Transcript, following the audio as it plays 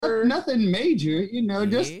nothing major,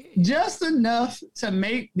 just enough to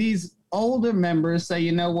make these older members say,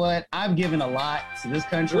 you know what, I've given a lot to this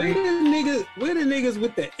country. Where the niggas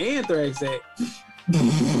with the anthrax at?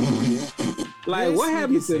 Like, what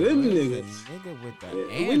happened to them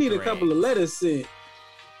niggas? We need a couple of letters sent.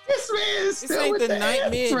 This man still with the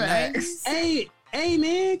anthrax. Hey,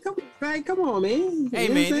 man, come on, man. Hey,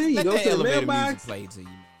 man, you go to the mailbox. Play to you,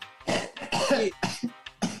 man.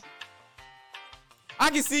 I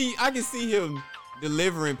can see him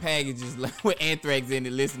delivering packages with anthrax in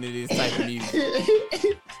it, listening to this type of music.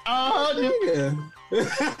 Oh, yeah.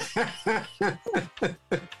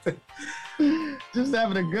 Just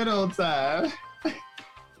having a good old time.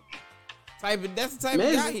 That's the type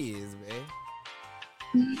of guy he is, man.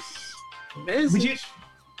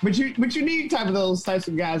 But you need those types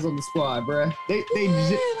of guys on the squad, bruh.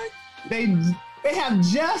 They have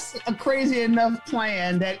just a crazy enough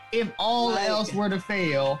plan that if all else were to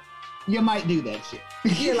fail, you might do that shit.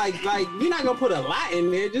 Yeah, like you're not gonna put a lot in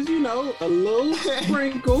there, just a little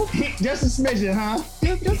sprinkle. Just a smidgen, huh?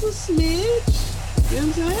 Just a smidge. You know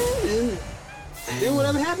what I'm saying? And then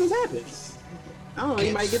whatever happens. I don't know,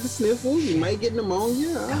 you might get the sniffles, you might get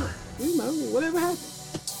pneumonia, whatever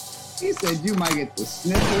happens. He said you might get the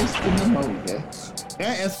sniffles to pneumonia.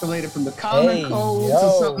 That escalated from the common cold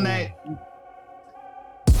to something that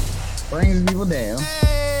brings people down.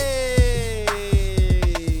 Hey!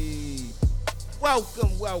 Welcome.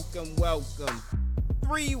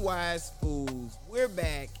 3 Wise Fools. We're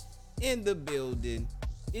back in the building.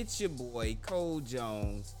 It's your boy, Cole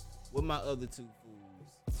Jones, with my other 2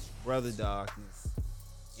 fools, Brother Darkness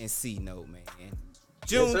and C-Note, man.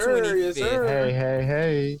 June 25th. Yes,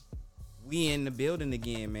 Hey. We in the building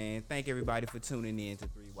again, man. Thank everybody for tuning in to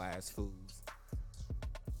 3 Wise Fools.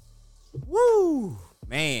 Woo!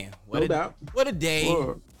 Man, what a day.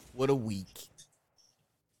 What a week.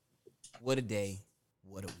 What a day.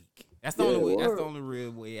 What a week. That's the only way. That's the only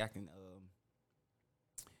real way I can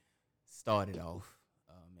start it off.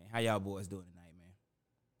 Man, how y'all boys doing tonight, man?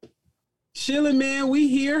 Chilling, man. We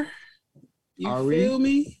here. You feel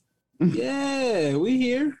me? Yeah, we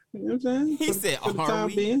here. You know what I'm saying? He said, for the time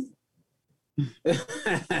being.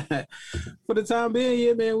 For the time being,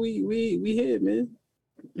 yeah, man. We here, man.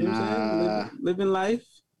 You know what I'm saying? Living life,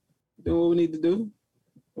 doing what we need to do.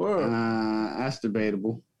 That's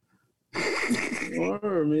debatable.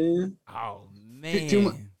 Man. Oh man,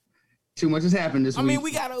 too much has happened this week. I mean,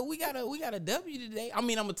 we got a W today. I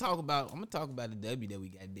mean, I'm gonna talk about the W that we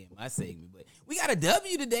got in my segment, but we got a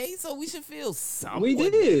W today, so we should feel something. We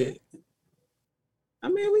did. I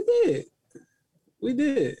mean, we did. We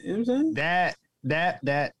did. You know what I'm saying?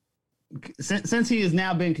 That. Since he has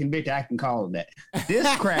now been convicted, I can call it that.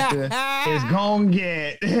 This cracker is gonna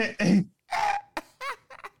get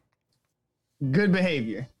good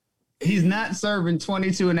behavior. He's not serving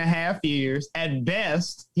 22 and a half years. At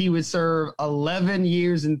best, he would serve 11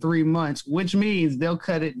 years and 3 months, which means they'll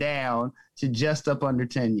cut it down to just up under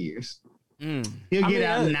 10 years. He'll get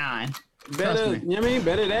out in 9. Better, you know what I mean?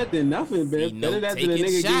 Better that than nothing. Better that than a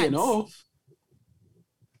nigga getting off.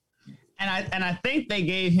 And I think they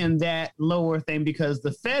gave him that lower thing because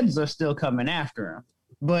the feds are still coming after him.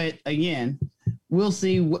 But again, we'll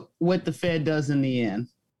see what the Fed does in the end.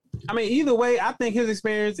 I mean, either way, I think his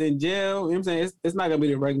experience in jail, you know what I'm saying, it's not gonna be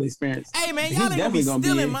the regular experience. Hey man, y'all ain't gonna be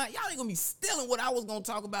stealing what I was gonna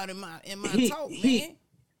talk about in my talk, man.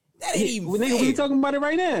 That ain't even fair. We talking about it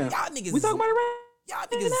right now. Y'all niggas, we talking about it right. Y'all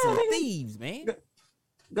niggas some thieves, man.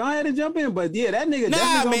 Go ahead and jump in, but yeah, that nigga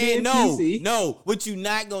definitely gonna be in PC. No, what you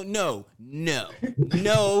not gonna? No. Nigga,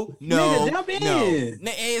 jump in.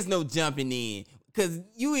 There's no jumping in. Cause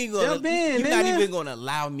you ain't gonna, jump in, you're not even gonna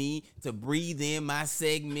allow me to breathe in my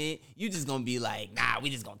segment. You just gonna be like, nah, we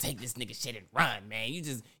just gonna take this nigga shit and run, man. You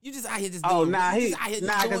just out here just doing,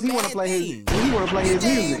 cause he wanna play his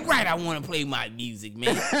music. Right, I wanna play my music,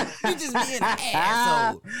 man. You just being an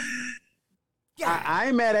asshole. I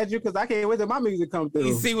ain't mad at you because I can't wait till my music come through.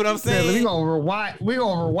 You see what I'm saying? We gonna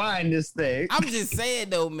rewind this thing. I'm just saying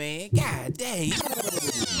though, man. God dang.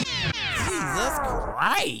 Jesus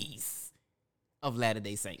Christ of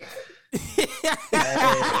Latter-day Saints.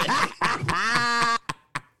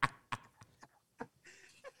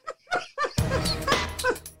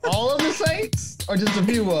 All of the Saints or just a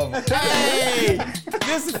few of them? Hey,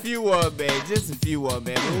 just a few of them, man. Just a few of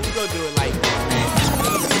them, man. But we gonna do it like this, man.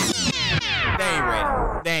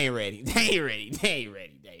 They ain't ready.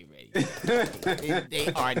 They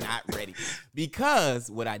are not ready. Because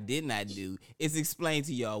what I did not do is explain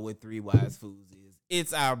to y'all what 3 Wise Fools is.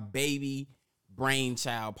 It's our baby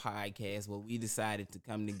brainchild podcast where we decided to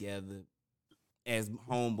come together as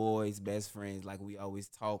homeboys, best friends, like we always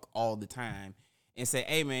talk all the time, and say,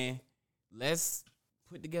 hey man, let's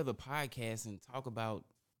put together a podcast and talk about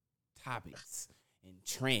topics and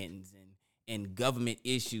trends and government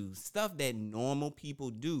issues, stuff that normal people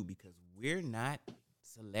do, because we're not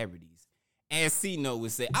celebrities. As C-Note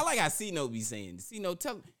would say, I like how C-Note be saying, C-Note,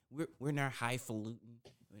 tell we're not highfalutin.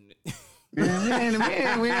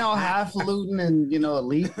 Man, we ain't all highfalutin and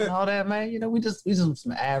elite and all that, man. We just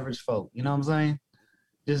some average folk. You know what I'm saying?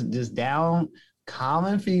 Just down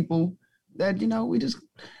common people that we just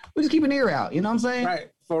keep an ear out. You know what I'm saying? Right.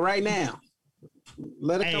 For right now,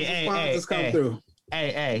 let a couple sponsors come through.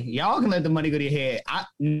 Hey, y'all can let the money go to your head.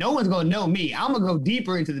 No one's gonna know me. I'm gonna go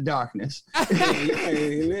deeper into the darkness.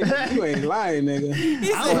 You ain't lying, nigga.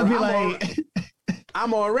 I'm gonna be like,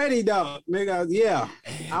 I'm already dog, nigga. Yeah,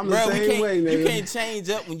 I'm the same way, nigga. You can't change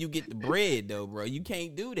up when you get the bread, though, bro. You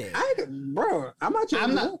can't do that. I'm not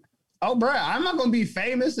changing up. Oh, bro, I'm not gonna be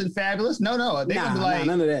famous and fabulous. No, they gonna be like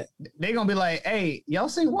none of that. They gonna be like, hey, y'all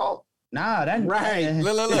sing Walt? Nah, that right.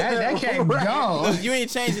 Look. That can't go. Look, you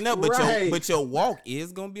ain't changing up, but your walk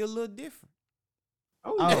is gonna be a little different.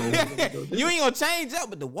 Oh. You ain't gonna change up,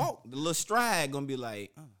 but the walk, the little stride, gonna be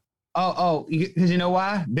like. Because you know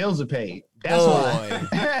why? Bills are paid. That's why.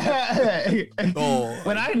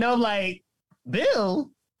 When I know, like,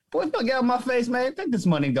 Bill, what the get out of my face, man? Take this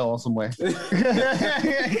money and go somewhere. Hey,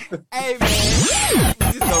 man,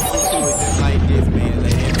 just go through it just like this, man.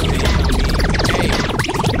 Let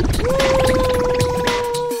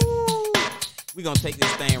we gonna take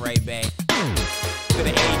this thing right back to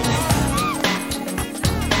the 80s.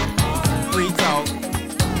 Free talk.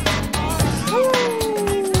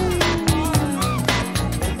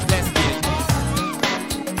 Let's get it.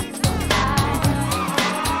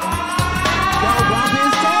 Yo, bump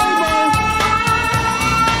his table.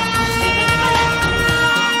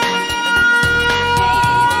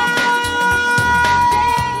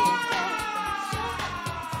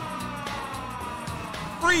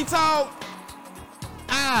 Free talk.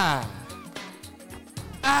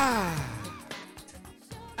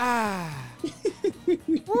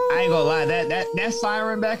 I ain't gonna lie, that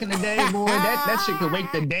siren back in the day, boy, that shit could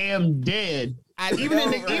wake the damn dead. Even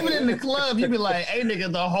in the club, you be like, hey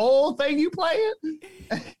nigga, the whole thing you playing?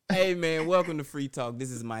 Hey man, welcome to Free Talk.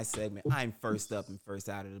 This is my segment. I'm first up and first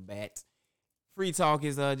out of the bat. Free Talk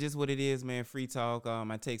is just what it is, man. Free Talk.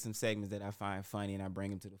 I take some segments that I find funny and I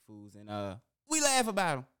bring them to the fools and we laugh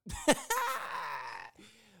about them.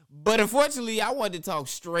 But unfortunately, I wanted to talk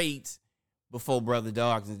straight before Brother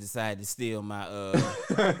Darkness decided to steal my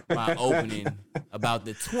my opening about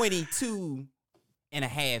the 22 and a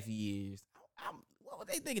half years. What were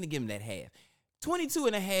they thinking to give him that half? 22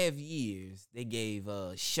 and a half years they gave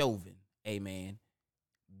Chauvin. Hey, man.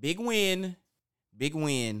 Big win. Big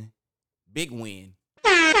win. Big win.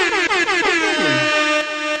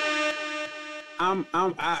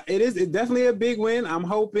 It's definitely a big win. I'm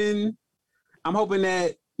hoping that, you know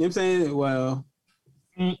what I'm saying, well,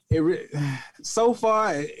 so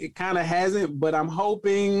far it kind of hasn't, but I'm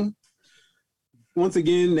hoping once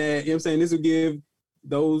again that, you know what I'm saying, this will give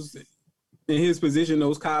those in his position,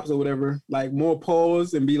 those cops or whatever, like more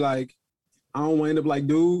pause and be like, I don't want to end up like,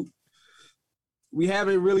 dude, we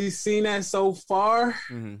haven't really seen that so far.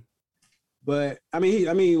 Mm-hmm. But I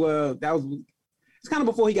mean, well, it's kind of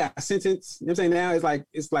before he got sentenced. You know what I'm saying? Now it's like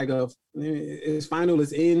it's final,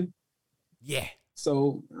 it's in. Yeah.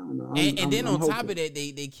 So I don't know. And then on top of that,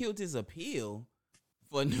 they killed his appeal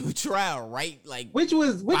for a new trial, right? Like which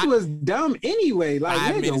was dumb anyway. Like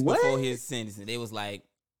 5 nigga, minutes what? before his sentencing, they was like,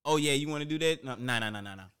 "Oh yeah, you want to do that? No,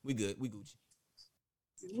 we good, we Gucci."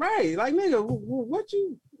 Right, like nigga, what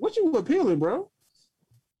you appealing, bro?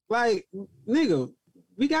 Like nigga,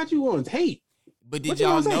 we got you on tape. But did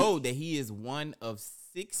y'all know that he is one of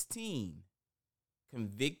 16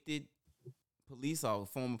 convicted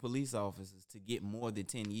former police officers to get more than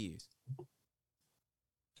 10 years?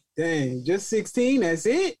 Dang, just 16? That's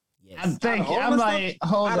it? Yes. I'm thinking. I'm like,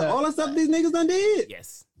 hold up. All the stuff these niggas done did?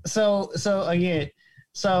 Yes. So again,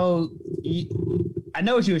 I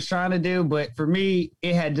know what you was trying to do, but for me,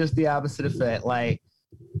 it had just the opposite effect. Like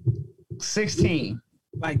 16.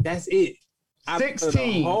 Like that's it. 16.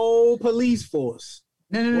 The whole police force.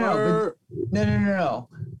 No.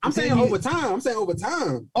 I'm saying over time.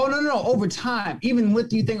 Oh, no. Over time. Even what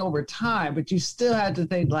do you think over time? But you still have to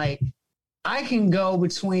think like, I can go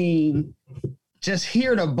between just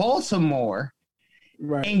here to Baltimore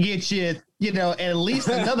and get you, at least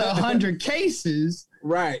another 100 cases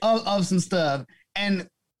of some stuff. And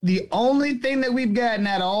the only thing that we've gotten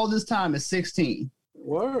out of all this time is 16.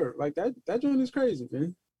 Word. Like that joint is crazy,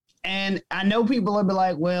 man. And I know people will be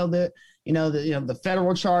like, well, the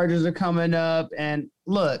federal charges are coming up. And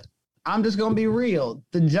look, I'm just gonna be real.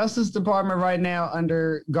 The Justice Department right now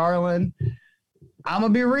under Garland, I'm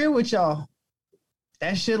gonna be real with y'all.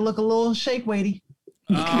 That shit look a little shake weighty.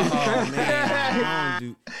 Oh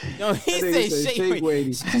man, no, he said shake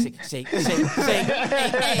weighty. Shake. Hey,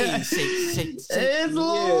 shake. It's a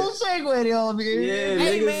little shake weighty over here. Yeah,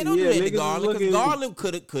 hey niggas, man, don't do that to Garland, because Garland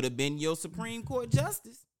could have been your Supreme Court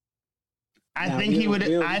justice. I think he would have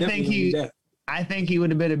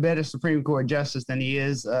been a better Supreme Court justice than he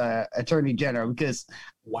is Attorney General, because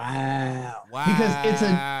because it's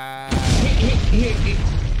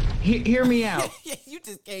hear me out. You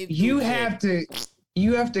just gave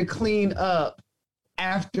you have to clean up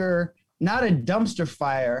after not a dumpster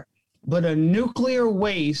fire, but a nuclear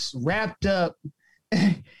waste wrapped up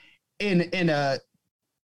in a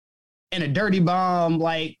dirty bomb,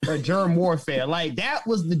 like a germ warfare. Like, that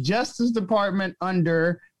was the Justice Department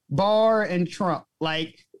under Barr and Trump.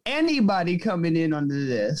 Like, anybody coming in under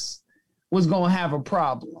this was going to have a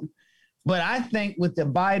problem. But I think with the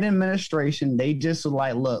Biden administration, they just were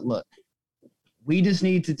like, look, we just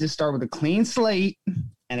need to just start with a clean slate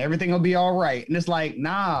and everything will be all right. And it's like,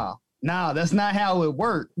 nah, that's not how it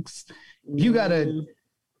works.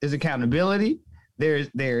 There's accountability. There's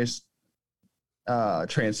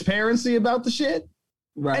transparency about the shit.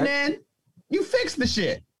 Right. And then you fix the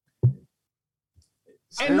shit.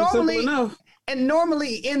 And normally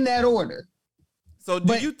in that order. So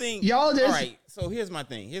do you think y'all just, all right, so here's my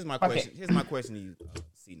thing. Here's my question. Okay. Here's my question to you,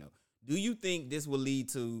 Cino. Do you think this will lead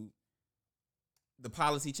to the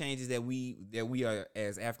policy changes that we are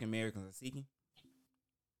as African Americans are seeking?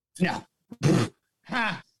 No.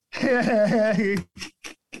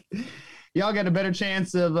 Y'all got a better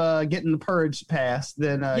chance of getting the purge passed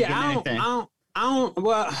than getting anything. I don't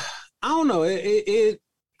know. I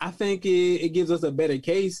think it gives us a better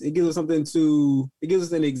case. It gives us something it gives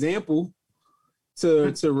us an example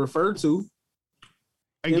to refer to.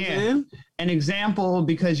 Again, an example,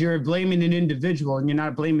 because you're blaming an individual and you're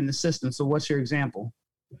not blaming the system. So what's your example?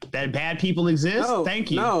 That bad people exist? No,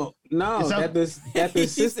 thank you. No, that the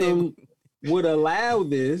system would allow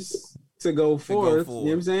this to go forth. You know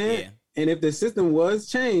what I'm saying? Yeah. And if the system was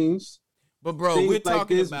changed, but bro, we're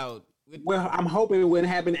talking about. Well, I'm hoping it wouldn't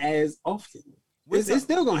happen as often. It's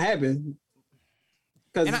still gonna happen.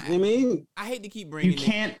 Because I hate to keep bringing. You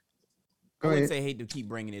can't. I wouldn't say hate to keep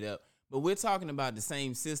bringing it up, but we're talking about the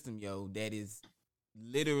same system, that is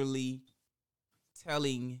literally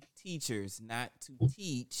telling teachers not to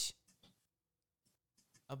teach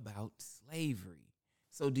about slavery.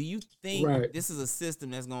 So do you think this is a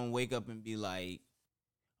system that's going to wake up and be like,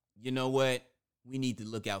 you know what? We need to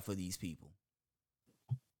look out for these people.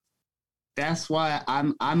 That's why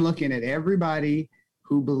I'm looking at everybody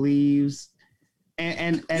who believes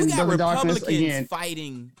and you got the Republicans again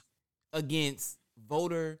fighting against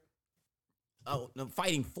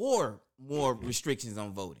fighting for more restrictions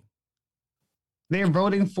on voting. They're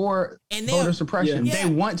voting for voter suppression. Yeah. They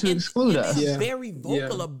want to exclude us. They're very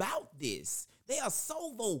vocal about this. They are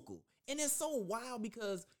so vocal. And it's so wild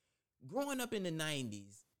because growing up in the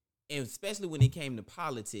 90s, and especially when it came to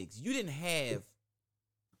politics, you didn't have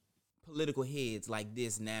political heads like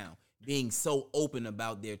this now being so open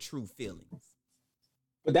about their true feelings.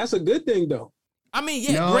 But that's a good thing, though. I mean,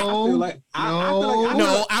 yeah, great.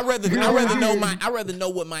 I'd rather know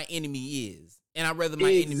what my enemy is. And I'd rather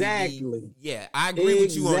my enemy be, I agree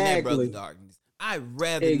with you on that, Brother Darkness. I'd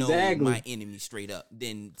rather know my enemy straight up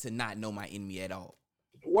than to not know my enemy at all.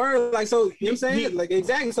 Word, like, so, you know what I'm saying? Like,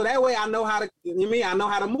 exactly. So that way I know how to, I know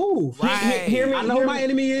how to move. Right. I know who my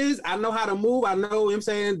enemy is. I know how to move. I know, you know what I'm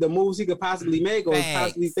saying, the moves he could possibly make or is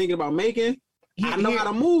possibly thinking about making. I know how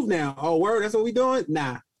to move now. Oh, word, that's what we doing?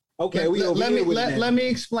 Nah. Okay, let me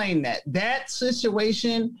explain that. That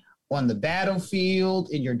situation on the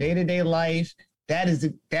battlefield in your day-to-day life, that's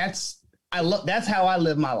how I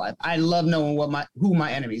live my life. I love knowing who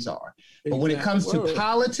my enemies are. But when it comes to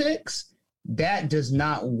politics, that does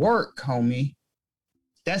not work, homie.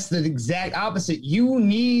 That's the exact opposite. You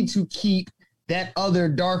need to keep that other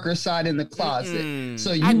darker side in the closet.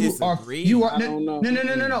 So you are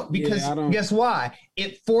no. Because guess why?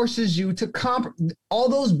 It forces you to all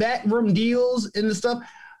those backroom deals and the stuff.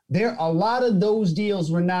 There, a lot of those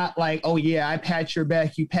deals were not like, oh yeah, I pat your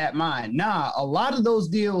back, you pat mine. Nah, a lot of those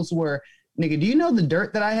deals were, nigga, do you know the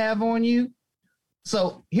dirt that I have on you?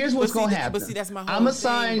 So here's what's gonna happen. But see, that's my whole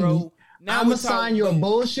thing, bro. I'm gonna sign you a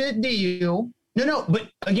bullshit deal. No, but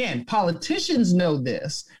again, politicians know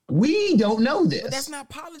this. We don't know this. But that's not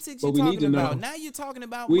politics you're talking about. Now you're talking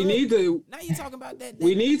about Now you're talking about that.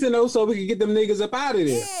 We need to know so we can get them niggas up out of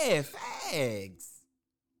there. Yeah, fags.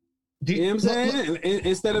 You know what I'm saying?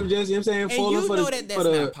 Instead of just, you know what I'm saying, And falling you for know the that's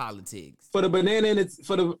not politics. for the banana and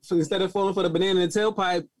instead of falling for the banana in the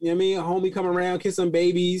tailpipe, you know what I mean? A homie come around, kiss some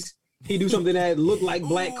babies. He do something that look like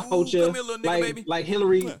black culture, come here, little nigga, baby. like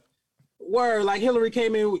Hillary. Word, like Hillary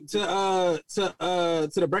came in to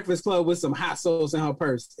the Breakfast Club with some hot sauce in her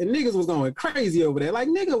purse, and niggas was going crazy over there. Like,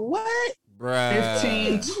 nigga, what?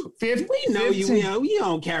 Bruh. 15, We know you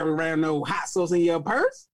don't carry around no hot sauce in your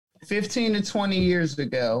purse. 15 to 20 years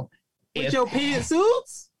ago, With your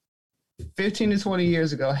pantsuits? 15 to 20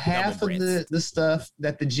 years ago, half of the stuff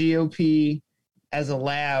that the GOP has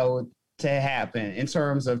allowed to happen in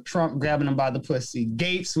terms of Trump grabbing them by the pussy,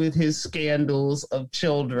 Gates with his scandals of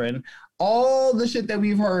children, all the shit that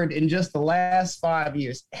we've heard in just the last 5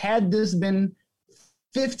 years, had this been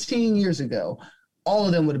 15 years ago, all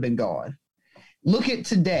of them would have been gone. Look at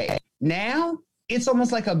today. Now, it's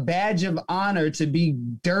almost like a badge of honor to be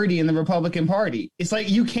dirty in the Republican Party. It's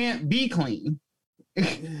like you can't be clean.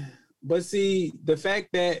 But see, the fact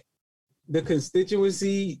that the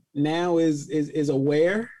constituency now is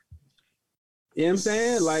aware, you know what I'm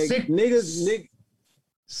saying? Like,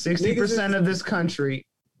 60% of this country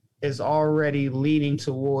is already leaning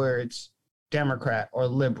towards Democrat or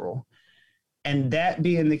liberal. And that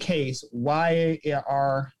being the case, why is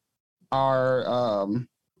our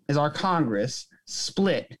Congress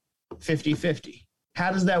split 50-50?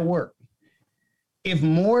 How does that work? If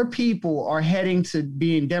more people are heading to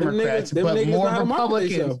being Democrats, but more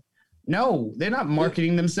Republicans, no, they're not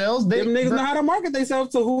marketing themselves. Them niggas know how to market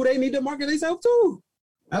themselves to who they need to market themselves to.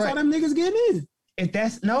 That's how them niggas getting in.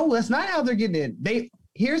 That's not how they're getting in.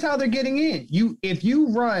 Here's how they're getting in. If you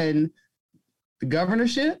run the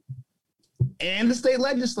governorship and the state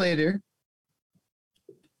legislator,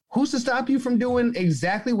 who's to stop you from doing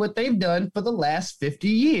exactly what they've done for the last 50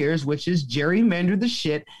 years, which is gerrymander the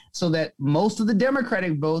shit so that most of the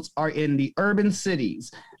Democratic votes are in the urban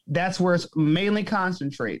cities. That's where it's mainly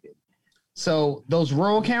concentrated. So those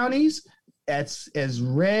rural counties, that's as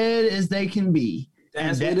red as they can be.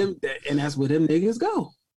 That's where them niggas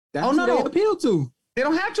go. That's what they appeal to. They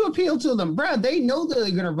don't have to appeal to them, bro. They know that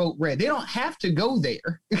they're gonna vote red. They don't have to go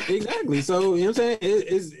there. Exactly. So you know what I'm saying?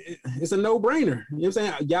 It's a no-brainer. You know what I'm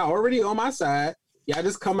saying? Y'all already on my side. Y'all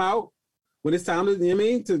just come out when it's time to, you know what I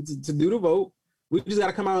mean, to do the vote. We just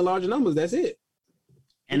gotta come out in larger numbers. That's it.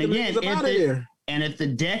 And again,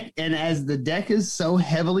 as the deck is so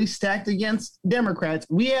heavily stacked against Democrats,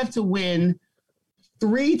 we have to win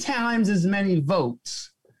 3 times as many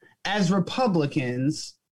votes as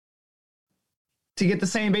Republicans to get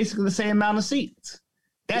basically the same amount of seats.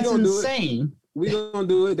 That's insane. We gonna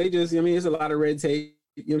do it. They just, I mean, it's a lot of red tape.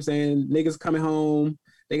 You know what I'm saying? Niggas coming home,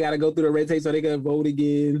 they gotta go through the red tape so they can vote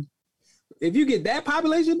again. If you get that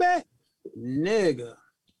population back, nigga.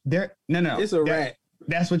 It's a rat.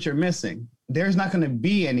 That's what you're missing. There's not gonna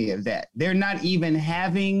be any of that. They're not even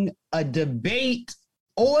having a debate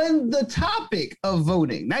on the topic of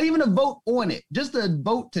voting. Not even a vote on it. Just a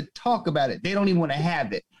vote to talk about it. They don't even want to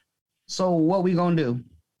have it. So what we gonna do?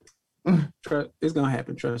 It's gonna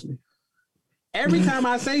happen, trust me. Every time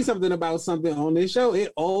I say something about something on this show,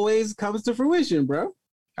 it always comes to fruition, bro.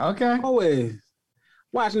 Okay. Always.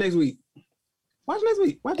 Watch next week.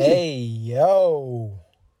 Hey, yo.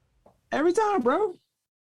 Every time, bro.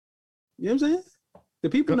 You know what I'm saying? The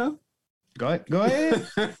people know. Go ahead.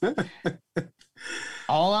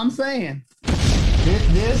 All I'm saying,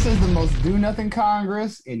 this is the most do-nothing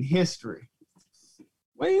Congress in history.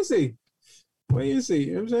 Wait and see. You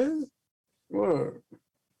know what I'm saying? Well,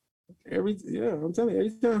 I'm telling you,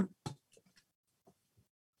 every time.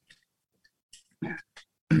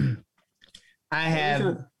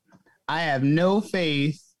 I have no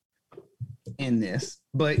faith in this,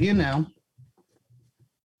 but you know.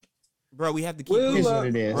 Bro, we have to keep pushing. What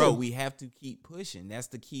it is. Bro, we have to keep pushing. That's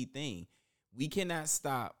the key thing. We cannot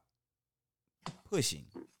stop pushing.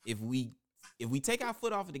 If we take our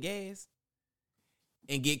foot off of the gas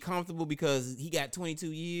and get comfortable because he got 22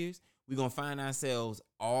 years, we're going to find ourselves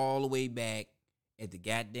all the way back at the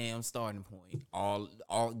goddamn starting point, all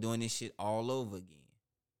doing this shit all over again.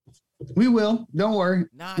 We will. Don't worry.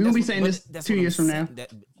 We will be saying this 2 years from now.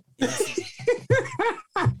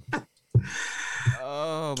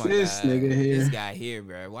 Oh my God. Nigga here. This guy here,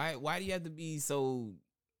 bro. Why do you have to be so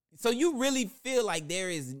you really feel like there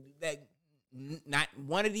is that not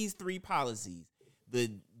one of these 3 policies,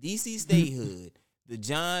 the DC statehood, the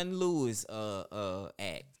John Lewis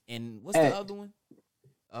act, and what's the other one?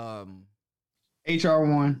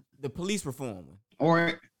 HR1. The police reform one.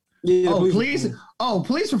 Or Yeah, police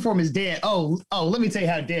reform is dead. Let me tell you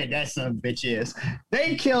how dead that son of a bitch is.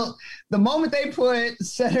 They killed the moment they put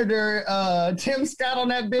Senator Tim Scott on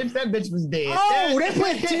that bitch was dead.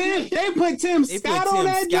 They put Tim Scott on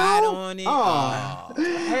that job? Oh,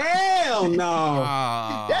 hell no.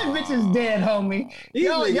 That bitch is dead, homie.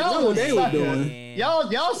 Y'all what they were doing.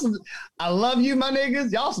 Y'all some, I love you, my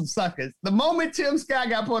niggas. Y'all some suckers. The moment Tim Scott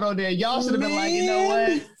got put on there, y'all should have been like, you know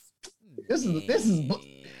what?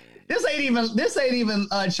 This ain't even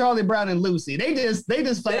Charlie Brown and Lucy. They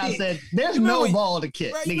just flat out said there's no ball to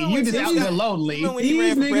kick. Nigga, you just out there lonely.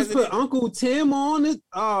 These niggas put Uncle Tim on it.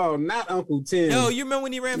 Oh, not Uncle Tim. No, you remember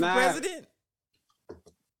when he ran for president?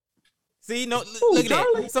 See, no, look at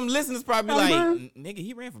that. Some listeners probably like, nigga,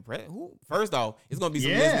 he ran for president. Who? First off, it's gonna be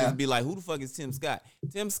some listeners be like, who the fuck is Tim Scott?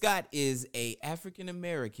 Tim Scott is a African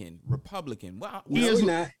American Republican. Well, he's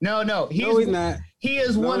not. No, he's not. He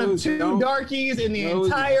is one of two darkies in the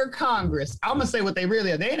entire Congress. I'm gonna say what they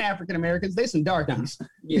really are. They ain't African Americans. They some darkies.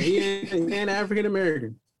 Yeah, he ain't African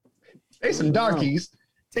American. They some darkies.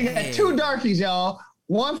 They got two darkies, y'all.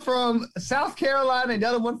 One from South Carolina and the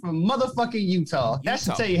other one from motherfucking Utah. That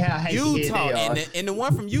should tell you how hazy they are. And the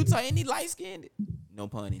one from Utah, ain't he light-skinned? No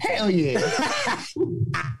pun intended. Hell yeah.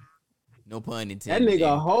 No pun intended. That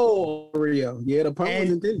nigga whole Rio. Yeah, the pun was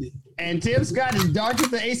intended. And Tim Scott is dark as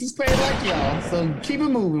the Aces play like y'all. So keep it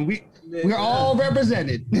moving. We're all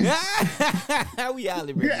represented. We all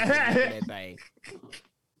represented that thing.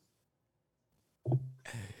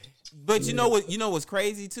 But you know what's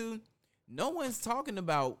crazy too? No one's talking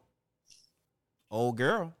about old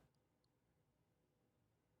girl.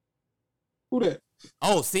 Who that?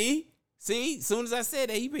 Oh, see? As soon as I said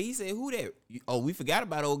that, he said, who that? Oh, we forgot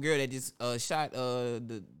about old girl that just shot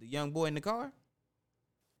the young boy in the car.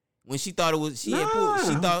 When she thought she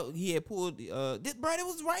thought he had pulled this, bro, it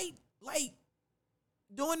was right, like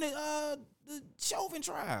during the Chauvin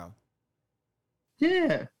trial.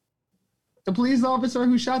 Yeah. The police officer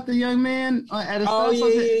who shot the young man at his house.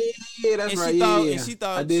 Yeah, that's right. And she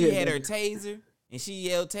thought she had her taser, and she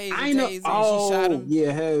yelled taser, and she shot him.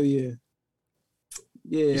 Yeah, hell yeah.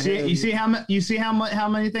 Yeah. You see how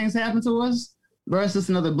many things happen to us? Bro, it's just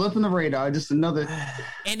another blip in the radar. Just another.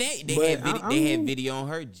 And they had video on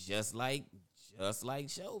her just like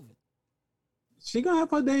Chauvin. She gonna have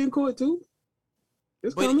her day in court too.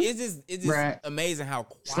 It's just right. Amazing how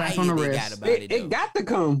quiet they got about it. It got to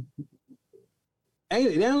come.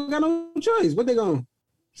 They don't got no choice. What they gonna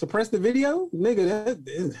suppress the video?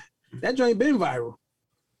 Nigga, that joint been viral.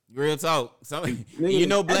 Real talk. Nigga, you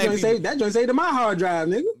know black people. That joint saved to my hard drive,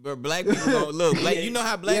 nigga. But black people don't look. You know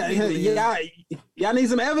how black people is. Y'all need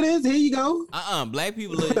some evidence? Here you go. Black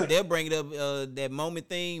people, they'll bring it up that moment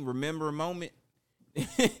thing, remember a moment.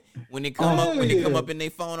 when they come up in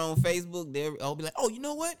their phone on Facebook, they'll be like, oh, you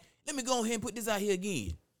know what? Let me go ahead and put this out here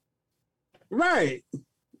again. Right.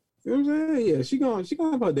 You know what I'm saying? Yeah, she gonna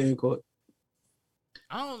have her day in court.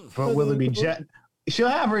 But will it be just? She'll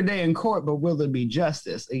have her day in court, but will there be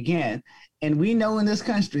justice again? And we know in this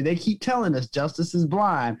country they keep telling us justice is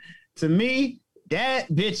blind. To me, that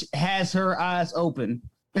bitch has her eyes open.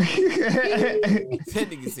 She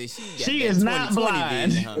is not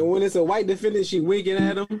blind. And when it's a white defendant, she winking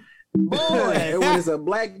at him. Boy, and when it's a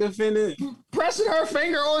black defendant, pressing her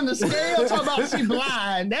finger on the scale, talking about she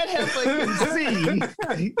blind. That heifer can see.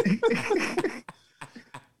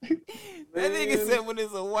 That nigga said when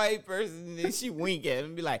it's a white person, then she wink at him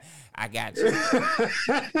and be like, I got you. He said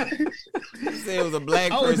it was a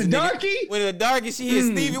black person. Oh, it's a darkie? When it's a darkie, she hit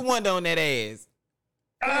Stevie Wonder on that ass.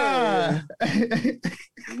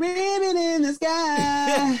 Ribbon in the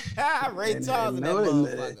sky. Ray Charles and that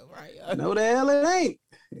motherfucker. Right? No, the hell it ain't.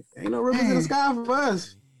 Ain't no ribbons in the sky for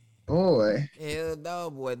us. Boy. Hell no,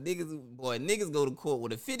 boy. Niggas go to court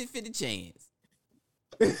with a 50-50 chance.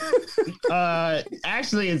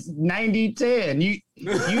 Actually, it's 90-10. You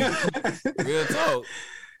real talk.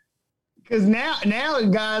 Because now,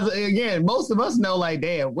 guys, again, most of us know, like,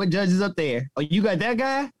 damn, what judge is up there? Oh, you got that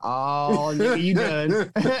guy? Oh, nigga, you done.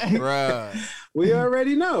 Bruh. We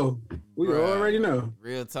already know. Already know.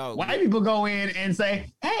 Real talk. White people go in and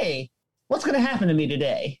say, hey, what's going to happen to me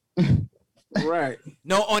today? Right.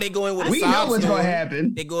 No, or they go in with a we know what's going to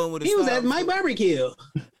happen. They go in with a He was at my barbecue.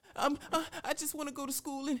 I just want to go to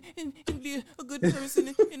school and be a good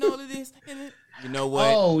person and all of this. And you know what?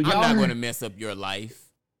 Oh, I'm not going to mess up your life.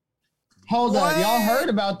 Hold on, y'all heard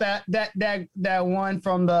about that one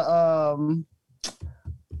from the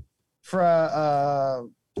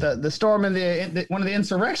storm in the one of the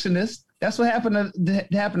insurrectionists? That's what happened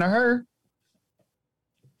to her.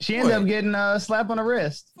 She ended up getting a slap on the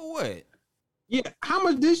wrist. For what? Yeah, how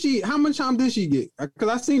much time did she get? Because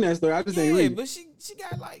I seen that story. I just ain't read it. But she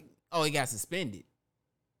got like, he got suspended.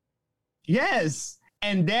 Yes,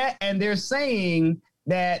 and they're saying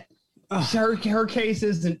that her case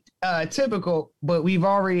isn't typical, but we've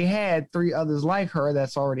already had 3 others like her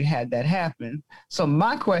that's already had that happen. So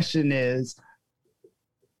my question is,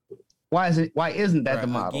 why isn't that the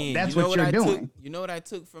model? Again, that's what you're doing. You know what I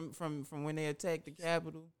took from when they attacked the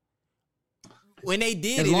Capitol? When they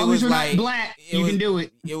did as it, long it as was you're like not black, you can do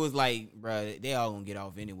it. It was like, bro, they all gonna get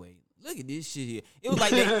off anyway. Look at this shit here. It was like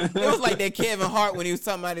that. It was like that Kevin Hart when he was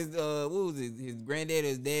talking about his what was it? His granddad or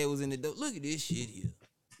his dad was in the door. Look at this shit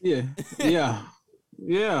here. Yeah.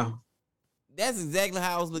 That's exactly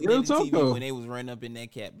how I was looking at the TV when they was running up in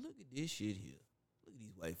that cap. Look at this shit here. Look at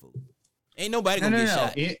these white folks. Ain't nobody gonna get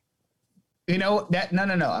shot. You know that? No.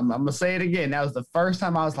 I'm gonna say it again. That was the first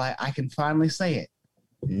time I was like, I can finally say it.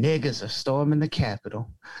 Niggas are storming the Capitol.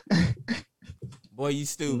 Boy, you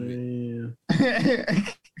stupid.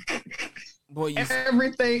 Boy, you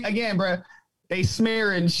everything again, bro. They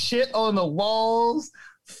smearing shit on the walls,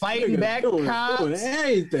 fighting back cops, doing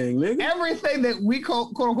everything, nigga. Everything that we quote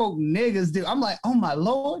unquote niggas do. I'm like, oh my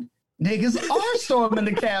lord, niggas are storming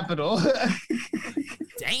the Capitol.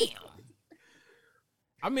 Damn.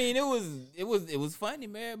 I mean, it was funny,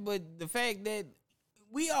 man. But the fact that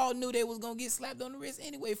we all knew they was gonna get slapped on the wrist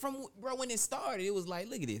anyway. From bro, when it started, it was like,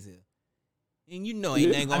 look at this here, and you know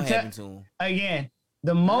ain't nothing gonna happen to him. Again,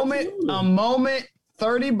 a moment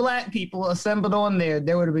 30 black people assembled on there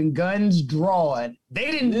would have been guns drawn.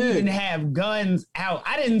 They didn't even have guns out.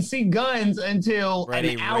 I didn't see guns until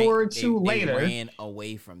an hour or two later. They ran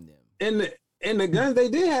away from them. And the guns they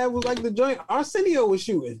did have was like the joint Arsenio was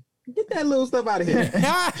shooting. Get that little stuff out of here.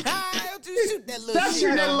 Don't you shoot that little shit.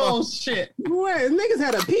 Shoot that little shit. Wait, niggas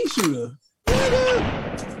had a pea shooter.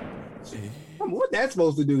 What that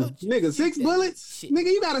supposed to do? Nigga, 6 bullets? Shit. Nigga,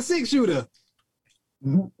 you got a 6 shooter.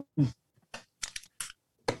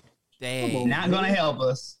 Dang. Not gonna help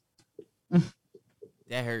us.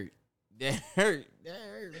 That hurt. That hurt,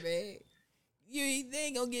 man. They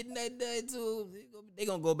ain't gonna get nothing done to them. They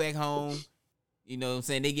gonna go back home. You know what I'm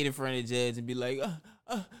saying? They get in front of the judge and be like,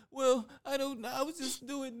 well, I don't know. I was just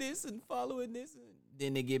doing this and following this. And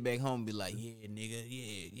then they get back home and be like, yeah, nigga,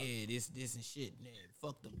 yeah, this and shit. Man,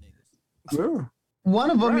 fuck them niggas. Yeah.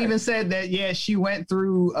 One of them even said that, she went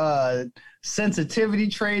through sensitivity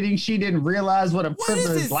training. She didn't realize what a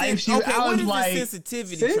privileged life she was. I was like,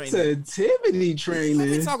 sensitivity training. Let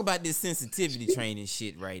me talk about this sensitivity training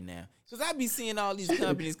shit right now. Because I be seeing all these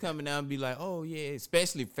companies coming out and be like, oh, yeah,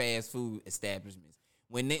 especially fast food establishments.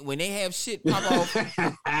 When they have shit pop off,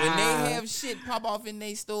 in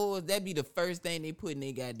their stores, that be the first thing they put in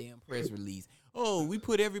their goddamn press release. Oh, we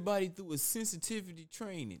put everybody through a sensitivity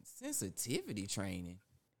training. Sensitivity training?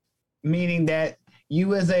 Meaning that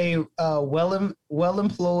you as a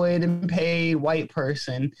well-employed and paid white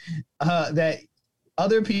person, that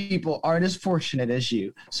other people aren't as fortunate as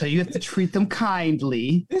you. So you have to treat them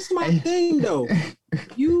kindly. This is my thing, though.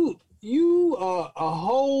 You are a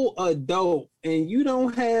whole adult and you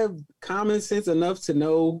don't have common sense enough to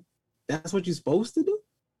know that's what you're supposed to do?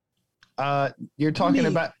 You're talking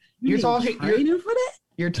about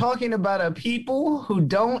a people who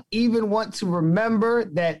don't even want to remember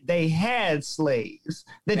that they had slaves.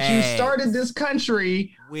 That you started this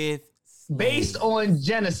country with based on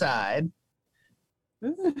genocide.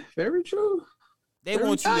 Very true. They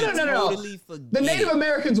want you to totally forget. The Native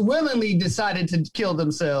Americans willingly decided to kill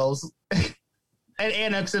themselves and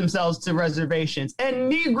annex themselves to reservations. And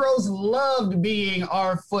Negroes loved being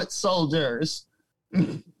our foot soldiers.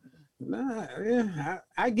 I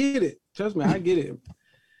get it. Trust me, I get it.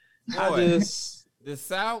 Boy, the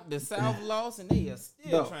South lost, and they are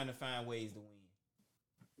still trying to find ways to win.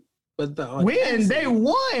 But they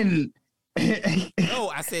won. No,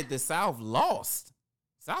 I said the South lost.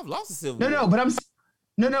 South lost the Civil War. But I'm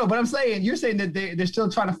saying you're saying that they're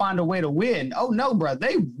still trying to find a way to win. Oh no, bro,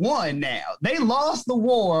 they won now. They lost the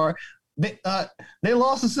war. They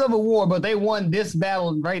lost the Civil War, but they won this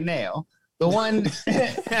battle right now. The one, the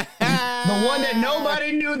one that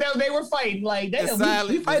nobody knew that they were fighting. Like, damn,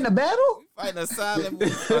 we fighting a battle? Fighting a silent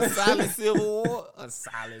Civil War? A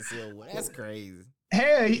silent Civil War. That's crazy.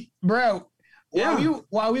 Hey, bro. Yeah.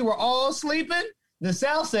 While we were all sleeping, the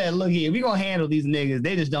South said, look here, we going to handle these niggas.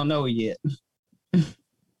 They just don't know it yet.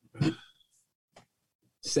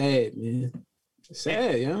 Sad, man.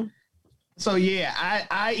 Sad, yeah. So, yeah,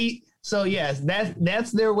 so, yes,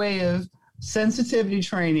 that's their way of sensitivity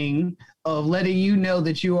training, of letting you know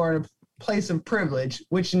that you are in a place of privilege,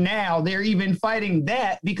 which now they're even fighting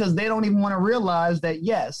that because they don't even want to realize that,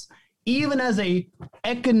 yes, even as a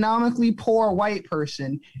economically poor white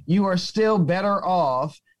person, you are still better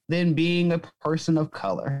off than being a person of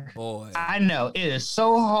color. Boy, I know it is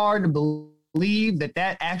so hard to believe that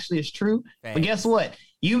actually is true. Thanks. But guess what?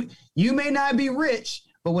 You may not be rich,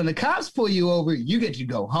 but when the cops pull you over, you get to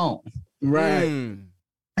go home. Right.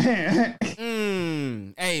 Hey,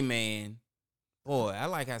 man. Boy, I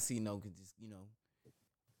like how C-No could just,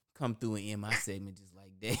 come through and end my segment just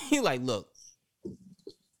like that. He like, look,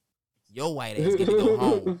 your white ass get to go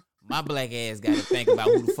home. My black ass got to think about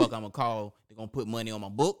who the fuck I'm going to call. They're going to put money on my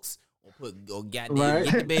books or goddamn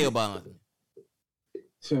get the bail bond.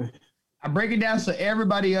 Sure. I break it down so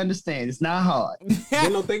everybody understands. It's not hard.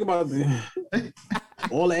 Then don't think about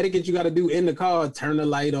all the etiquette you got to do in the car. Turn the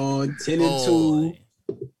light on, 10 and 2.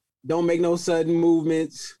 Don't make no sudden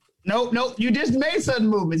movements. Nope. You just made sudden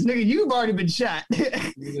movements, nigga. You've already been shot.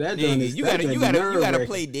 Nigga, you gotta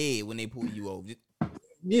play dead when they pull you over.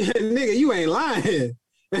 Yeah, nigga, you ain't lying.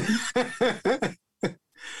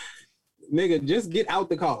 Nigga, just get out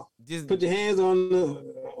the car. Just put your hands on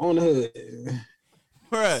the hood.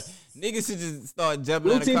 Bruh, niggas should just start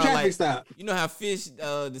jumping out of the car like stop. You know how fish,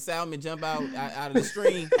 the salmon jump out of the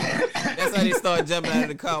stream? That's how they start jumping out of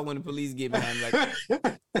the car when the police get behind them.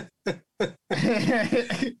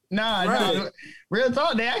 Nah, real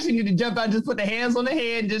talk. They actually need to jump out, just put their hands on the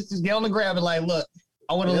head, just get on the ground and like, look,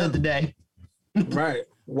 I want to live today. Right.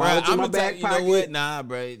 Why I'm gonna tell you, know what? Nah,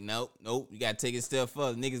 bro. Nope. You gotta take it a step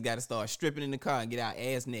further. Niggas gotta start stripping in the car and get out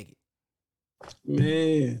ass naked.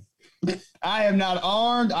 Man. I am not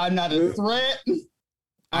armed. I'm not a threat.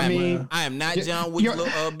 I am not John Wick's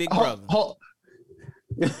little big brother.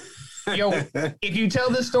 If you tell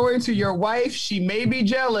this story to your wife, she may be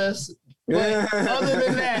jealous. But other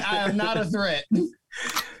than that, I am not a threat.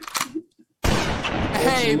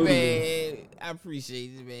 Hey, man. I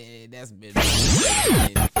appreciate it, man. That's been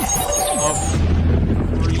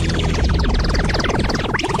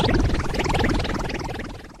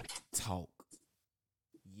talk.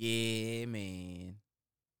 Yeah, man.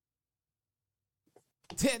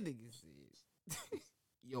 That nigga said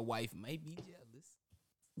your wife might be jealous.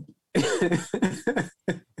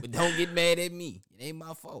 But don't get mad at me. It ain't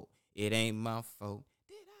my fault. It ain't my fault.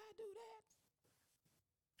 Did I do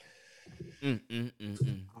that?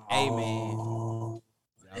 Hey, man.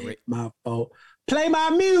 My fault. Play my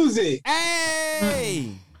music.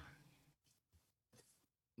 Hey.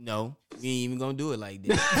 No, we ain't even gonna do it like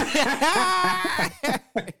that.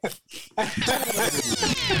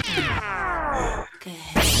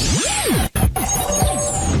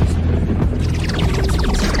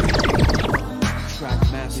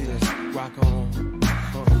 Rock on.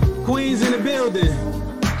 Queens in the building.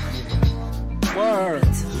 Word.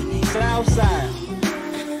 Southside.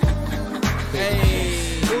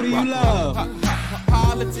 Hey. Who do you love?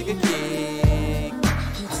 Politics again.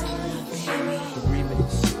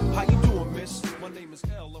 How you doing, miss? My name is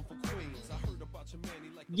L. I'm from Queens. I heard about your man.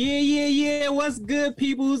 Yeah. What's good,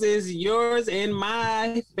 peoples? It's yours and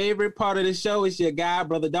my favorite part of the show. It's your guy,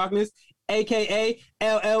 Brother Darkness, aka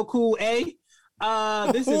LL Cool A.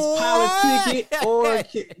 This is Politic or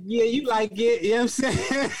yeah, you like it. You know what I'm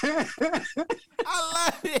saying? I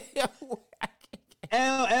love it.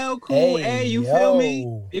 LL Cool A, you feel me?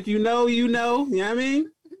 If you know, you know. You know what I mean?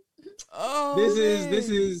 Oh, this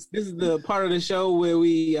is the part of the show where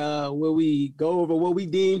we go over what we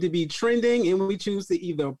deem to be trending and we choose to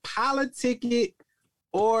either politic it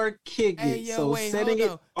or kick it. So setting it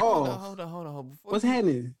off. Hold on. What's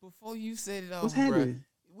happening? Before you set it off, what's happening?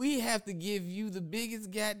 We have to give you the biggest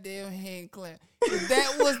goddamn hand clap.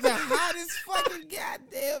 That was the hottest fucking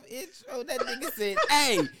goddamn intro. That nigga said,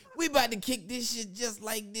 hey, we about to kick this shit just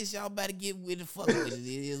like this. Y'all about to get with the fuck with it.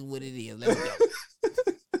 It is what it is. Let's go.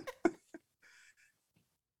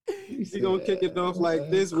 You gonna kick it off like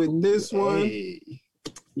this with this one?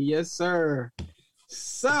 Yes, sir.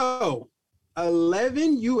 So,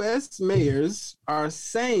 11 U.S. mayors are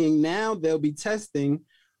saying now they'll be testing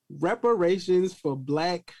reparations for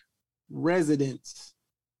Black residents.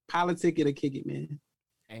 Politic it or kick it, man.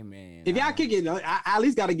 Hey, man. If y'all kick it, I at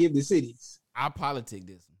least got to give the cities. I'll politic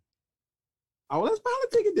this one. Oh, let's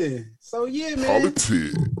politic it then. So yeah, man.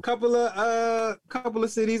 Politic. Couple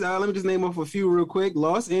of cities. Let me just name off a few real quick.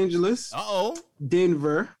 Los Angeles.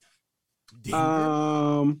 Denver. They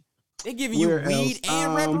giving you weed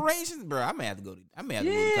and reparations, bro. I may have to go to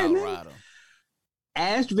Colorado. Man.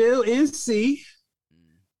 Asheville, NC.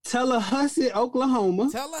 Tallahassee, Oklahoma.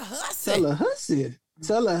 Tallahassee.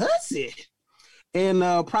 And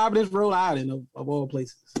Providence, Rhode Island, of all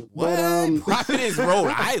places. What? Providence, Rhode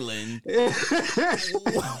Island?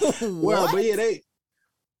 Well, but yeah,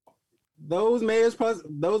 those mayors plus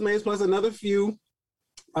another few,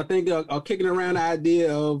 I think are kicking around the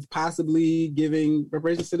idea of possibly giving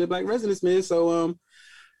reparations to the Black residents, man. So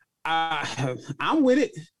I'm with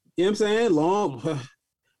it. You know what I'm saying?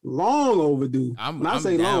 Long overdue. I'm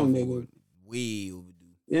say long, nigga. Way overdue.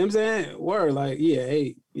 You know what I'm saying? Word, like, yeah,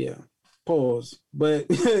 hey, yeah. Pause. But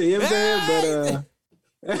you know what I'm saying?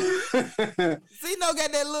 But C-No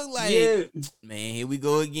got that look like, yeah. Man, here we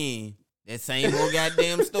go again. That same old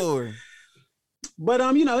goddamn story. But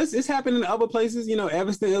you know, it's happening in other places. You know,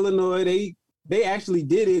 Evanston, Illinois, they actually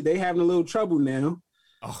did it. They having a little trouble now.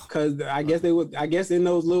 Because I guess in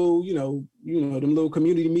those little, you know, them little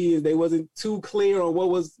community meetings, they wasn't too clear on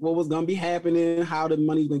what was gonna be happening, how the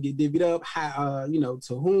money's gonna get divvied up, how you know,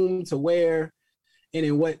 to whom, to where, and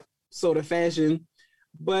in what sort of fashion.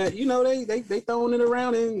 But you know, they throwing it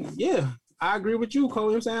around, and yeah, I agree with you, Cole. You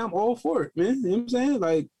know what I'm saying? I'm all for it, man. You know what I'm saying?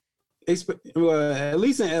 Like, at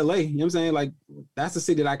least in LA, you know what I'm saying? Like, that's the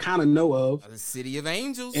city that I kind of know of. The city of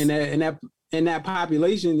angels. And that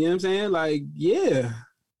population, you know what I'm saying? Like, yeah.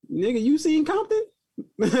 Nigga, you seen Compton?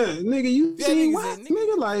 Nigga, you seen what?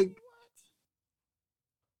 Nigga, like,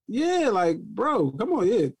 yeah, like, bro, come on,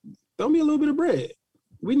 yeah. Throw me a little bit of bread.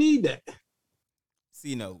 We need that.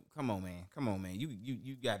 C-No, come on, man.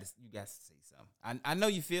 You got to say something. I know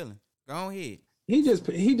you feeling. Go ahead. He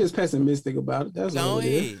just pessimistic about it. That's all it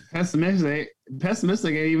is.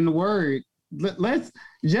 Pessimistic ain't even the word. Let's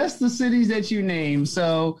just the cities that you named.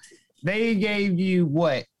 So they gave you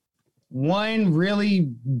what? One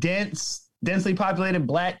really densely populated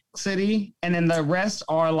Black city, and then the rest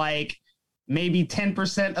are like maybe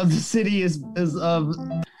 10% of the city is of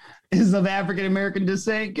African American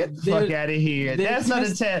descent. Get the fuck out of here. That's not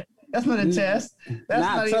a test. That's not a test.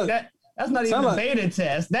 That's not even a beta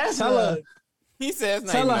test. He says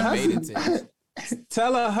not even a beta test.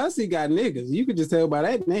 Tallahassee got niggas. You could just tell by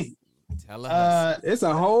that name. It's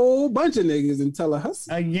a whole bunch of niggas in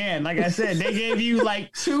Tallahassee. Again, like I said, they gave you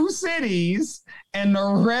like 2 cities and the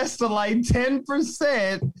rest are like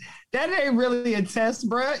 10%. That ain't really a test,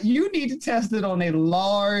 bro. You need to test it on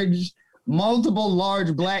multiple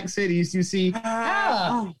large Black cities. You see,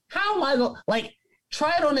 how am I going? Like,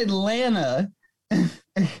 try it on Atlanta.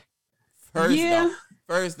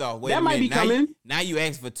 First off, wait that a might minute. Be coming. Now you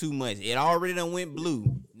asking for too much. It already done went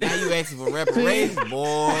blue. Now you asking for reparations,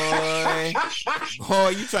 boy. Boy,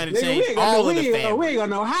 you trying to change all of the family. We ain't gonna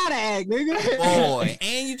know how to act, nigga. Boy,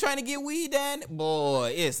 and you trying to get weed done?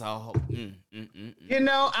 Boy, it's a whole... You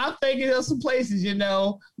know, I'm thinking of some places, you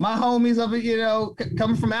know, my homies of it, you know,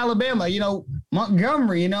 coming from Alabama, you know,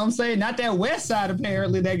 Montgomery, you know what I'm saying? Not that west side,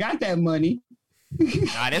 apparently, they got that money.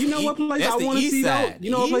 Nah, you know what place I want to see though?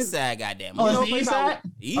 You know what place? East side, goddamn. Oh, it's the east side?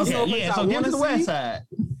 Okay, yeah, so give us the west side.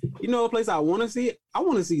 You know what place I want to see? I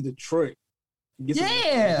want to see Detroit.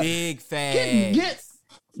 Big facts.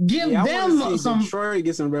 Give them some. Detroit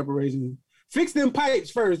get some reparations. Fix them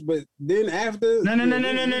pipes first, but then after. No.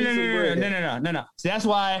 See, that's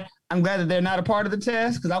why I'm glad that they're not a part of the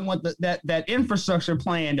test, because I want that infrastructure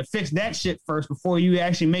plan to fix that shit first before you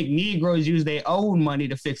actually make Negroes use their own money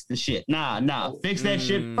to fix the shit. Nah. Fix that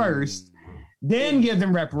shit first, then give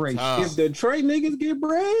them reparations. If Detroit niggas get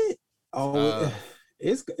bread,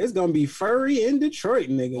 it's gonna be furry in Detroit,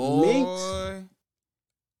 niggas. Minks.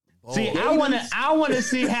 See, I want to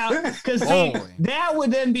see how, because that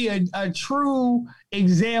would then be a true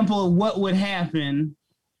example of what would happen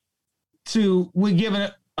with giving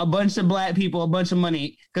a bunch of Black people a bunch of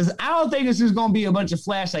money. Because I don't think it's just going to be a bunch of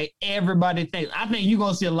flash like everybody thinks. I think you're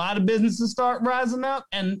going to see a lot of businesses start rising up,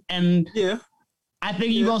 and yeah, I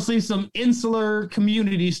think you're going to see some insular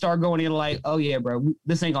communities start going in like, oh yeah, bro,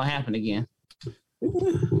 this ain't going to happen again.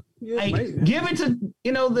 Yeah, like, give it to,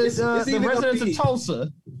 you know, the residents of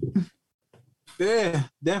Tulsa. Yeah,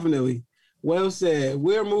 definitely. Well said.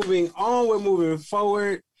 We're moving on. We're moving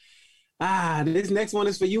forward. This next one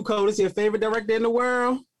is for you, Cole. This is your favorite director in the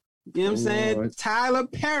world. You know what I'm saying? Tyler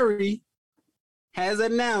Perry has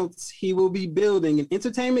announced he will be building an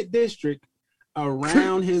entertainment district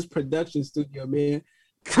around his production studio, man.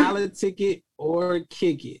 Politic or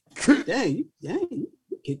kick it. Dang, you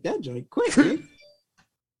kick that joint quick, man.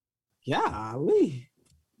 Golly.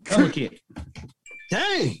 Kick.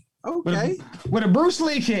 Dang. Okay. With a Bruce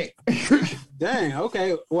Lee kick. Dang.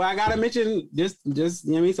 Okay. Well, I gotta mention just you know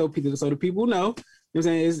what I mean, so the people know. You know what I'm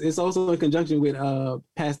saying? It's also in conjunction with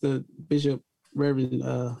Pastor Bishop Reverend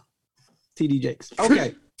T.D. Jakes.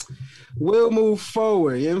 Okay. We'll move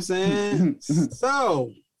forward. You know what I'm saying?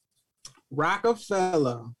 So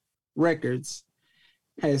Rockefeller Records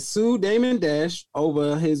has sued Damon Dash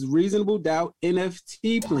over his Reasonable Doubt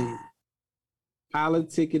NFT plan.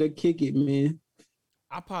 Politic or kick it, man.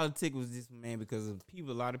 I politic was this man because of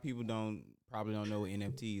people. A lot of people probably don't know what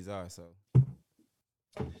NFTs are. So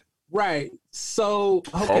right. So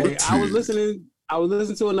okay, I was listening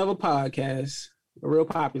to another podcast, a real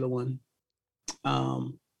popular one.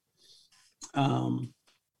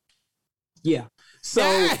 Yeah.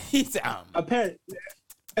 So apparently,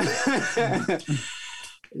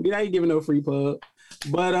 we ain't giving no free pub,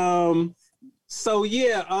 but so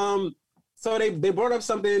yeah, so they brought up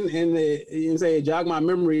something and it jogged my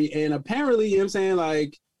memory, and apparently, you know what I'm saying,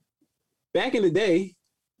 like back in the day,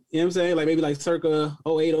 you know what I'm saying, like maybe like circa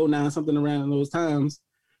 08, 09, something around those times,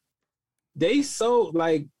 they sold,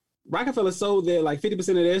 like Rockefeller sold their like 50%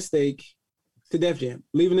 of their stake to Def Jam,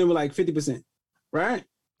 leaving them with like 50%, right?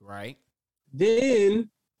 Right. Then,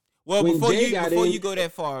 well, before you go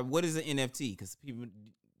that far, what is an NFT? Because people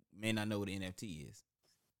may not know what an NFT is.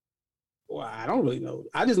 Well, I don't really know.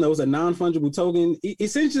 I just know it's a non-fungible token.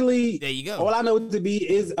 Essentially, there you go. All I know it to be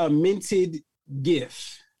is a minted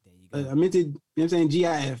GIF. There you go. A minted, you know what I'm saying,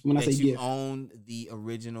 GIF when I say you GIF. Own the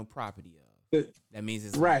original property of. That means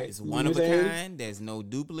it's right. It's one of a kind. There's no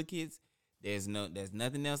duplicates. There's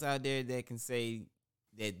nothing else out there that can say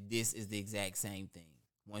that this is the exact same thing.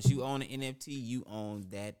 Once you own an NFT, you own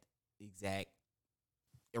that exact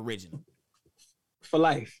original. For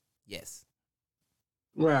life. Yes.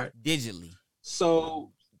 Right. Digitally.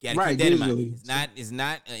 So you gotta keep that in mind. It's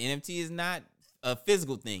not an NFT is not a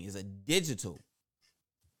physical thing, it's a digital.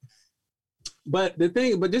 But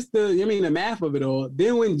the math of it all,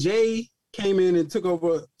 then when Jay came in and took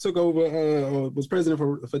over or was president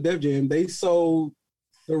for Def Jam, they sold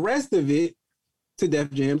the rest of it to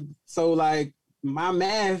Def Jam. So like my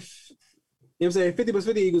math, you know what I'm saying, 50 plus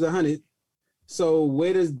 50 equals 100. So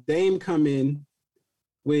where does Dame come in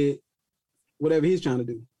with whatever he's trying to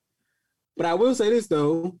do? But I will say this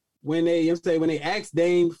though, when they, you know what I'm saying, when they asked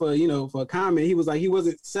Dame for, for a comment, he was like, he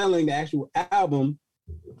wasn't selling the actual album.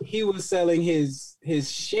 He was selling his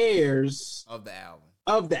shares of the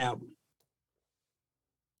album.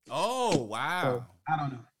 Oh, wow. So, I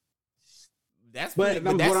don't know. But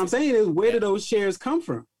what I'm saying is, where did those shares come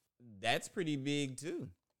from? That's pretty big too.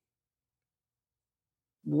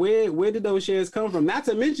 Where did those shares come from? Not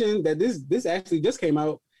to mention that this actually just came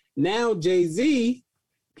out. Now Jay-Z,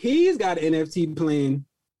 he's got an NFT plan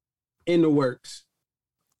in the works.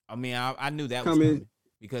 I mean, I knew that was coming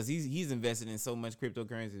because he's invested in so much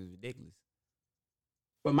cryptocurrency, it's ridiculous.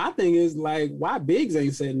 But my thing is, like, why Biggs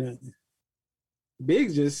ain't saying nothing?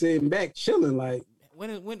 Biggs just sitting back chilling. Like, when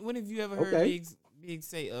have you ever heard Biggs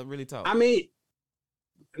say really talk? I mean,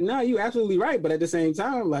 no, you absolutely right. But at the same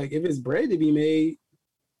time, like, if it's bread to be made,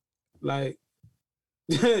 like,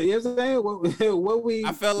 you know what I'm saying?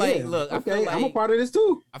 I felt like, look, okay, I'm a part of this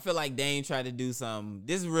too. I feel like Dame tried to do some.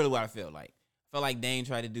 This is really what I feel like. I feel like Dame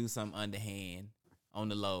tried to do some underhand on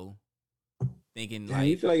the low, thinking like.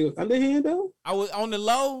 You feel like it was underhand though? I was on the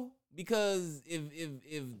low because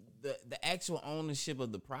if the actual ownership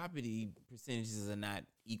of the property percentages are not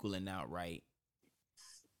equaling out right,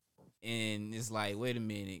 and it's like, wait a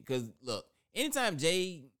minute, because look, anytime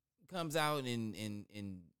Jay comes out and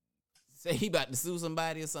say he about to sue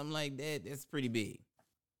somebody or something like that, that's pretty big.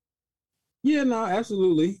 Yeah, no,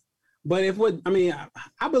 absolutely. But I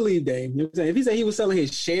believe Dame. You know what I'm saying? If he said he was selling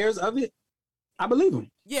his shares of it, I believe him.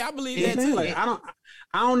 Yeah, I believe that too. Like, I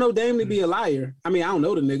don't know Dame to be a liar. I mean, I don't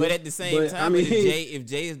know the nigga. But at the same time, if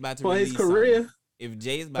Jay is about to for release his career, if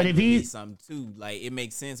Jay is about to release something too, like, it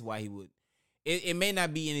makes sense why he would. It may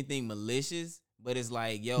not be anything malicious, but it's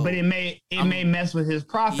like, yo. But it may mess with his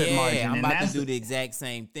profit margin. Yeah, I'm about to do the exact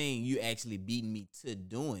same thing. You actually beating me to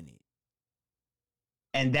doing it.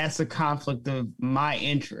 And that's a conflict of my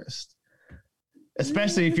interest,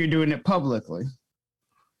 especially if you're doing it publicly.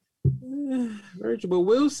 Very true, but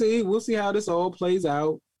we'll see. We'll see how this all plays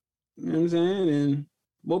out. You know what I'm saying? And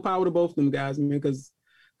more power to both of them guys, man, because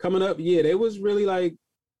coming up, yeah, they was really like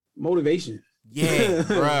motivation. Yeah,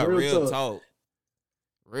 bro, real talk.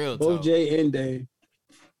 Real both talk. Jay and Dave.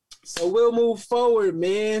 So we'll move forward,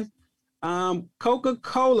 man.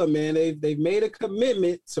 Coca-Cola, man, they've made a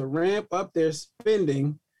commitment to ramp up their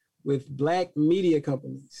spending with black media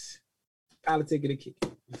companies. Gotta take it a kick.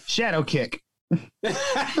 Shadow kick.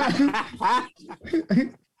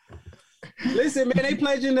 Listen, man, they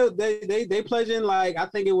pledging like, I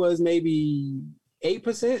think it was maybe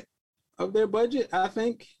 8% of their budget, I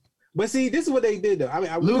think. But see, this is what they did though. I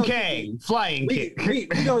mean, Liu Kang flying kick. We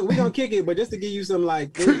gonna kick it, but just to give you some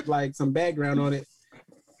like some background on it,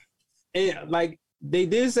 and like they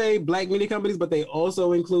did say black media companies, but they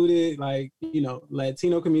also included like, you know,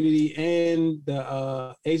 Latino community and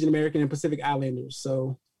the Asian American and Pacific Islanders.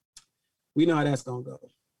 So we know how that's gonna go.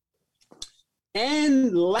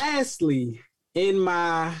 And lastly, in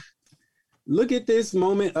my look at this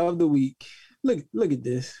moment of the week. Look at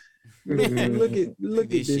this. Look at this.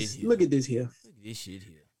 Look at this here. Look at this shit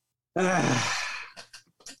here.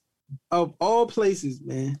 Of all places,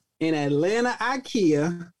 man, in Atlanta,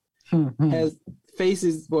 IKEA they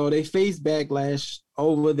face backlash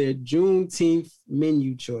over their Juneteenth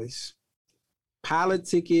menu choice.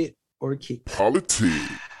 Politic or kick.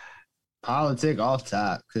 Politic off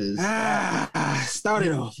top, cause start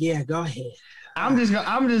it off. Yeah, go ahead. I'm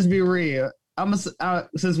just be real.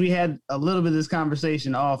 Since we had a little bit of this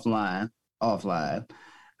conversation offline.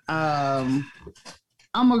 I'm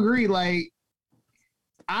agree. Like,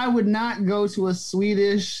 I would not go to a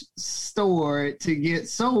Swedish store to get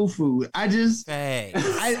soul food. I just, Facts.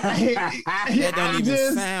 that don't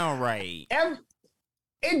even sound right.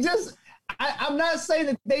 I'm not saying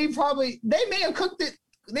that they may have cooked it.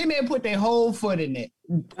 They may have put their whole foot in it.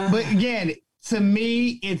 But again, to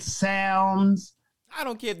me, it sounds. I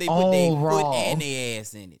don't care if they put their foot and their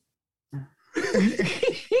ass in it.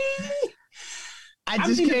 I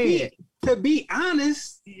can't. To be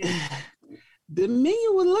honest, the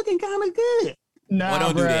menu was looking kind of good. No,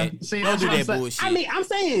 don't do that. See, don't do that bullshit. I'm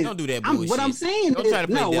saying. Don't do that bullshit. What I'm saying don't is, try to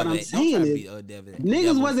play what I'm saying is,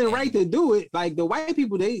 niggas wasn't right to do it. Like the white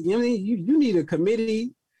people, you need a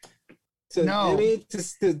committee. To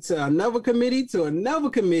another committee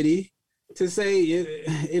to say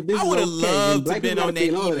if this I would have okay, loved to been on that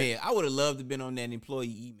email. I would have loved to been on that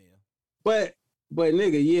employee email. But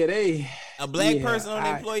nigga, a black person on the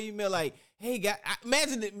employee email, like, hey guys,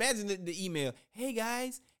 imagine the email. Hey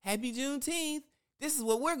guys, happy Juneteenth. This is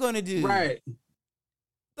what we're gonna do. Right.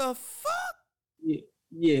 The fuck?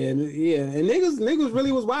 Yeah. And niggas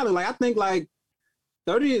really was wilding. Like I think like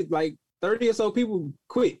 30 or so people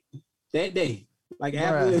quit that day. Like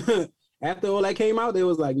after all that came out, they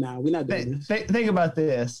was like, nah, we're not doing this. Think about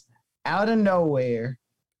this. Out of nowhere,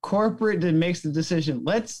 corporate that makes the decision,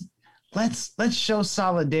 let's show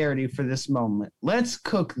solidarity for this moment. Let's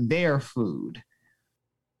cook their food.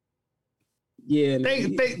 Yeah.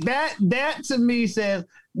 That to me says,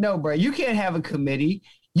 no, bro, you can't have a committee.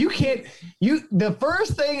 The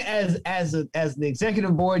first thing as the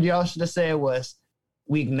executive board, y'all should have said was,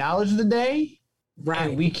 we acknowledge the day. Right.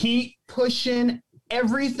 And we keep pushing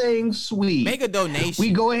everything sweet. Make a donation.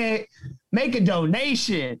 We go ahead, make a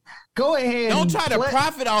donation. Go ahead. Don't try to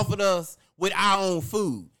profit off of us with our own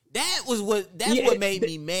food. That's what made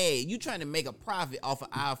me mad. You trying to make a profit off of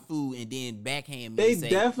our food and then backhand me. They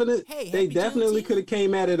definitely could have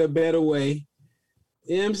came at it a better way.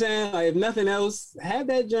 You know what I'm saying? Like if nothing else, have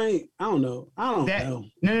that joint. I don't know.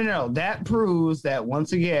 No. That proves that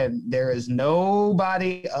once again, there is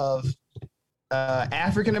nobody of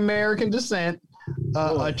African American descent,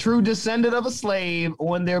 a true descendant of a slave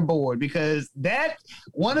on their board, because that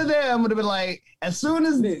one of them would have been like, as soon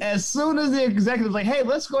as the executive's like, hey,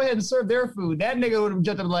 let's go ahead and serve their food, that nigga would have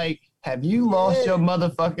jumped up like, have you lost your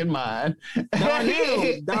motherfucking mind?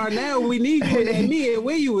 Darnell, we need you at me and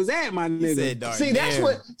where you was at, my nigga. See, that's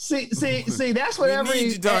what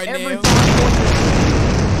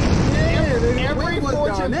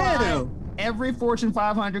every Fortune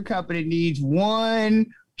 500 company needs one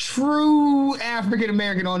true African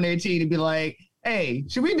American on their team to be like, hey,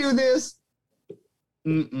 should we do this?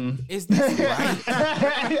 Is this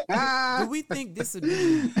right? Do we think this would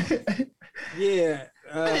be? Yeah.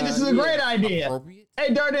 I think this is a great idea.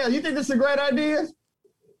 Hey, Darnell, you think this is a great idea?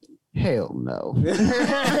 Hell no. With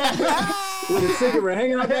a cigarette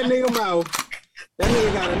hanging out that nigga mouth. That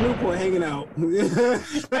nigga got a Newport hanging out.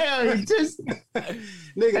 Hell,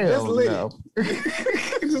 nigga, that's lit. No.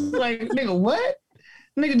 Just like, nigga, what?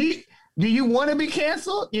 Nigga, do you want to be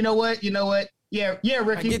canceled? You know what? Yeah,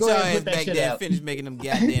 Ricky, get go your ahead and ass put that back shit there out. and finish making them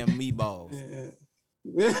goddamn meatballs.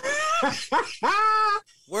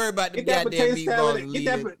 Worry about the goddamn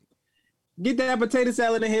meatballs. Get that potato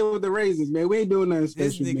salad in here with the raisins, man. We ain't doing nothing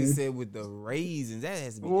special. This nigga man. said with the raisins. That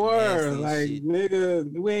has to be word, like shit.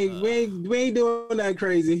 Nigga. We ain't doing that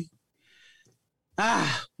crazy.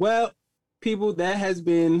 Well, people, that has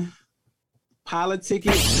been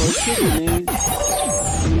politicking for chicken, man.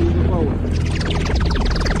 Moving forward.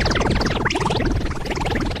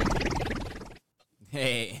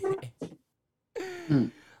 Hey,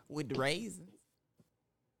 with the raisins.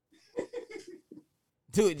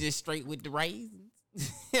 Do it just straight with the raisins.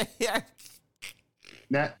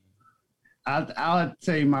 That I'll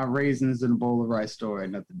tell you my raisins in a bowl of rice story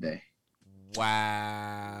another day.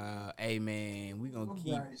 Wow. Hey man, we gonna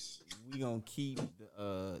keep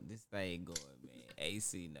this thing going, man.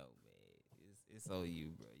 AC no, man. It's on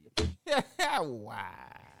you, bro. Wow.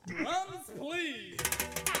 Drums, please.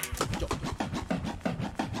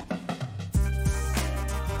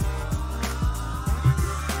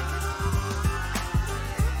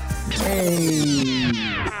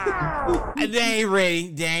 They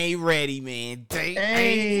ain't ready, man. They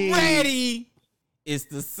ain't ready. It's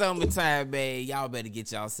the summertime, man. Y'all better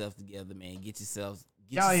get y'allself together, man.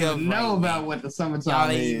 Y'all even know about what the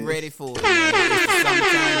summertime is. Y'all ain't ready for it, man. It's the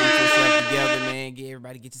summertime. Get yourself together, man.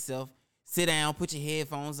 Get yourself. Sit down, put your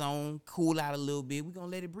headphones on, cool out a little bit. We're going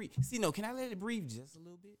to let it breathe. See, no, can I let it breathe just a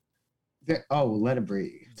little bit? Let it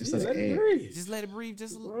breathe. Just let it breathe. Just let it breathe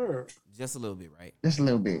just a little. Just a little bit, right? Just a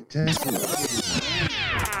little bit. Just a little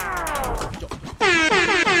bit.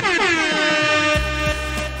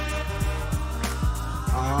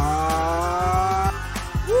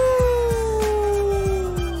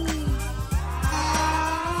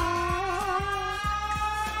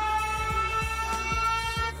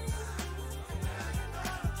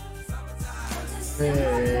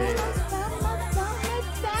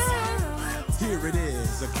 Here it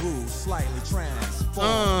is, a groove slightly transformed.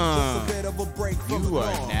 Just a bit of a break from you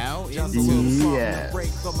are now in just the a little something Yes. to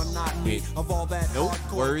break the monotony of all that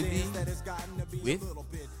Noteworthy hardcore things that has gotten to be a with little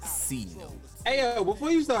bit C-Note. Hey, yo,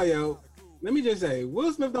 before you start, yo, let me just say,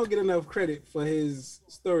 Will Smith don't get enough credit for his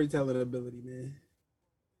storytelling ability, man.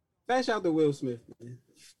 Fast out to Will Smith, man.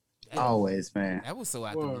 Always, man. That was so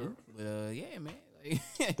out Word. the blue. But yeah, man.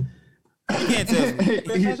 Like, you can't tell me.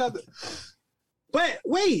 Man, fast out the- But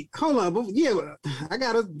wait, hold on. I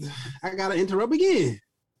gotta interrupt again.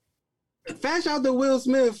 Fast out to Will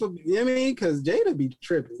Smith for, you know what I mean? Because Jada be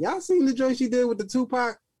tripping. Y'all seen the joint she did with the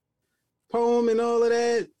Tupac poem and all of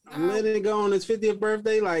that? Letting it go on his 50th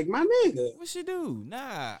birthday, like, my nigga. What she do?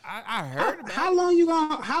 Nah, I heard about How it. long you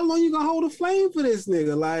gonna hold a flame for this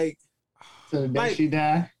nigga? Like, So the day Like- she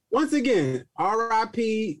died. once again,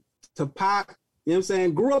 R.I.P. to Pac. You know what I'm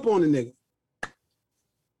saying? Grew up on the nigga.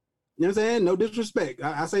 You know what I'm saying? No disrespect.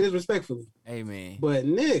 I say this respectfully. Hey, man. But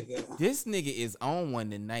nigga, This nigga is on one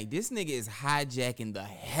tonight. This nigga is hijacking the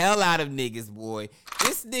hell out of niggas, boy.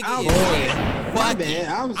 This nigga Oh, is boy. My fucking. bad.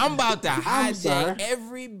 I'm about to I'm sorry. hijack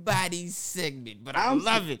everybody's segment, but I I'm-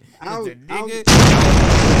 love it. 'Cause the I'm-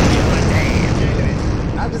 nigga.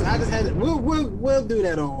 I just had it. We'll do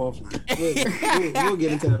that on offline. We'll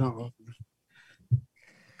get into that on offline.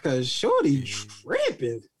 Cause Shorty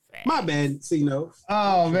tripping. My bad, C-No.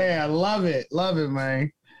 Oh man, I love it,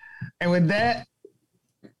 man. And with that,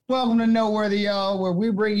 welcome to Noteworthy, y'all, where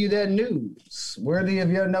we bring you that news worthy of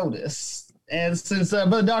your notice. And since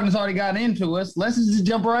Brother Darkness already got into us, let's just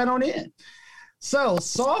jump right on in. So,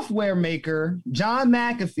 software maker John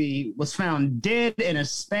McAfee was found dead in a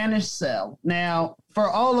Spanish cell. Now, for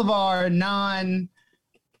all of our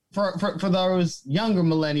for those younger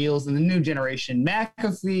millennials and the new generation,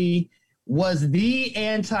 McAfee was the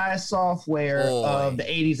anti-software Boy. of the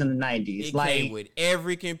 80s and the 90s. It Like, came with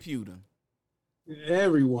every computer.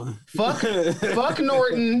 Everyone. fuck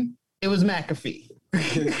Norton, it was McAfee.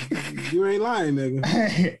 You ain't lying,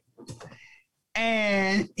 nigga.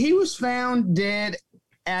 And he was found dead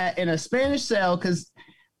in a Spanish cell because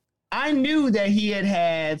I knew that he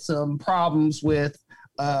had some problems with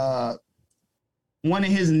one of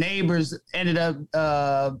his neighbors ended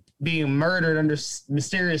up being murdered under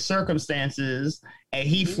mysterious circumstances, and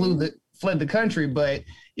he fled the country. But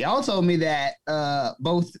y'all told me that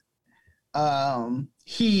both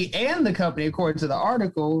he and the company, according to the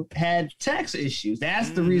article, had tax issues. That's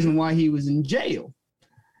the reason why he was in jail.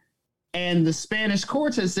 And the Spanish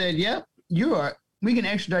courts has said, "Yep, we can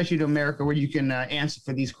extradite you to America where you can answer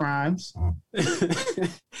for these crimes."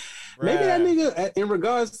 Maybe that nigga, in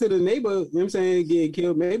regards to the neighbor, you know what I'm saying, getting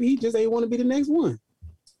killed, maybe he just ain't want to be the next one.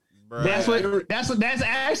 Bruh. That's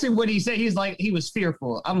actually what he said. He's like, he was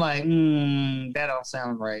fearful. I'm like, that don't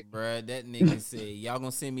sound right. Bruh, that nigga said, y'all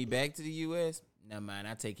gonna send me back to the U.S.? Never mind,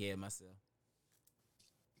 I take care of myself.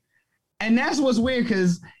 And that's what's weird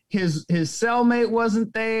because his cellmate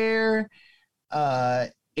wasn't there.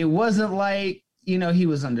 It wasn't like, he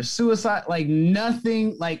was under suicide, like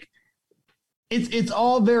nothing, like it's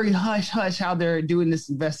all very hush hush how they're doing this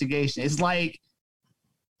investigation. It's like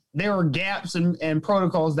there were gaps and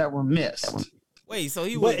protocols that were missed. Wait, so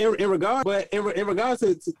he was. But in regards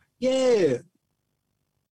to yeah,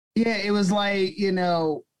 it was like,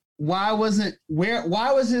 why was his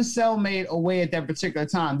cellmate away at that particular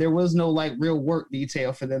time? There was no like real work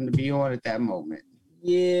detail for them to be on at that moment.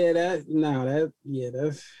 that's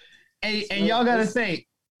And y'all got to think,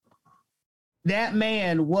 that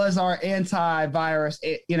man was our antivirus,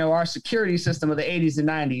 our security system of the 80s and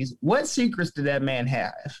 90s. What secrets did that man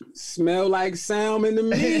have? smell like salmon to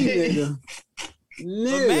me, nigga.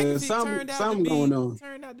 Nigga, something going on.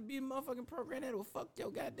 Turned out to be a motherfucking program that will fuck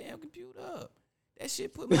your goddamn computer up. That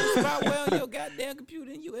shit put more spyware on your goddamn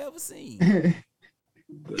computer than you ever seen.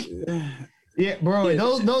 Yeah, bro.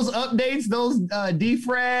 Those updates, those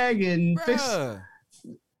defrag and fix.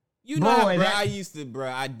 You know, how, bro,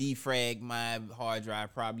 I defrag my hard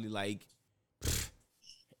drive probably like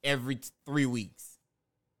every 3 weeks.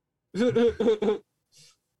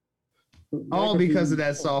 All because of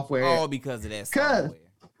that software. All because of that software.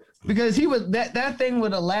 Because he would that thing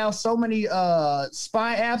would allow so many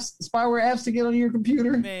spyware apps to get on your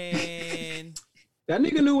computer. Man, that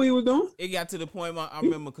nigga knew where he was going. It got to the point I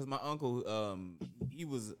remember because my uncle,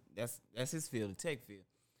 that's his field, the tech field,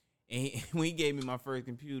 and when he gave me my first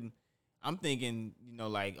computer, I'm thinking,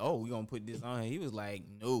 like, oh, we gonna put this on. He was like,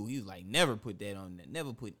 no, he was like, never put that on there,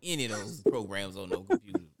 never put any of those programs on no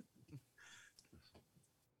computer.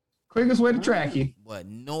 Quickest way to track you. But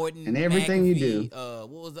Norton and everything McAfee, you do. What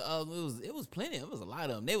was the? It was plenty. It was a lot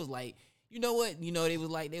of them. They was like, you know what? They was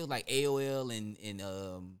like AOL and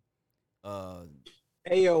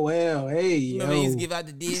AOL. Hey, remember they used to give out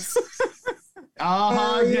the disc.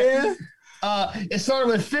 Yeah. It started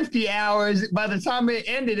with 50 hours. By the time it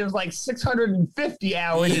ended, it was like 650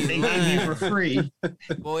 hours that they gave you for free.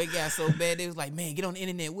 Boy, it got so bad. They was like, man, get on the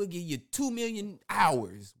internet. We'll give you 2 million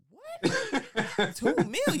hours. 2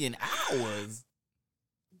 million hours.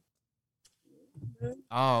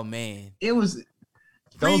 Oh man, it was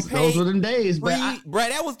those were them days, bro.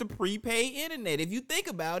 That was the prepaid internet. If you think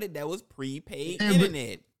about it, that was prepaid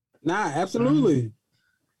internet. Nah, absolutely.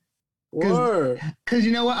 Because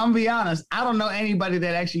you know what? I'm gonna be honest. I don't know anybody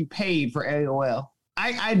that actually paid for AOL.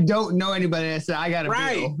 I don't know anybody that said I got a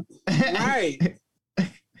bill. Right.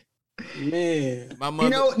 Man, my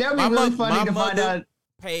mother. That'd be really funny to find out.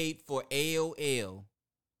 Paid for AOL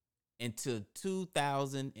until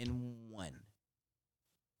 2001.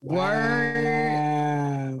 Wow.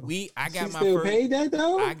 I got paid that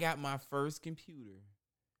though? I got my first computer.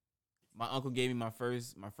 My uncle gave me my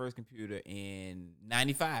first computer in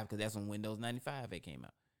 95 because that's when Windows 95 came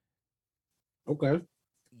out. Okay.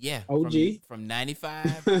 Yeah. OG. From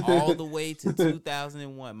 95 all the way to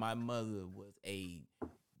 2001, my mother was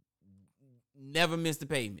never missed a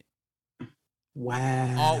payment.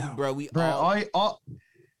 Wow,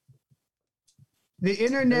 the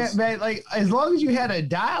internet, man. Like as long as you had a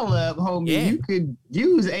dial-up, homie, you could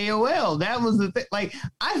use AOL. That was the thing. Like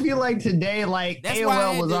I feel like today, like that's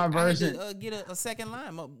AOL was our version. I had to, get a second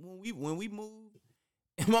line when we moved.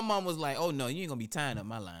 And my mom was like, "Oh no, you ain't gonna be tying up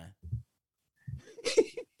my line."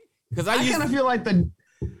 Because I kind of feel like I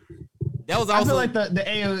feel like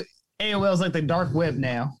the AOL is like the dark web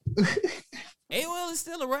now. AOL is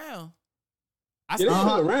still around. It's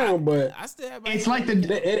still around, but I still have it's like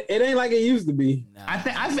it ain't like it used to be. Nah,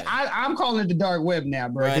 I'm calling it the dark web now,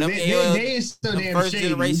 bro. They is so damn first shady.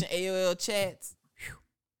 generation AOL chats,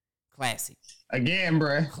 classic. Again,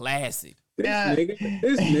 bro. Classic.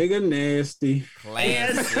 This nigga nasty.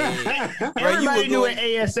 Classic. Everybody knew what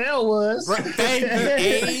ASL was. Thank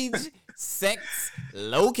you. Age, sex,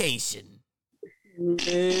 location.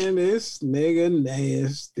 Man, this nigga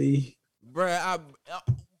nasty. Bro,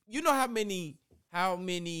 you know how many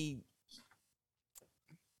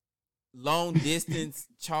long distance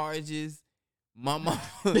charges my mom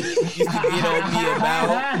used to get on me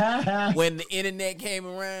about when the internet came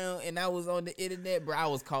around and I was on the internet, bro. I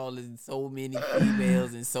was calling so many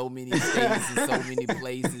females in so many states and so many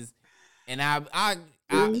places, and I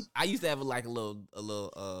used to have a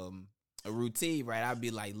routine, right? I'd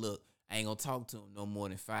be like, look, I ain't gonna talk to them no more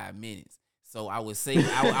than 5 minutes. So I would say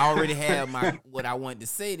I already have what I wanted to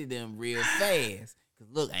say to them real fast. Cause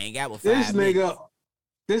look, I ain't got but 5 minutes.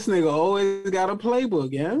 This nigga always got a playbook,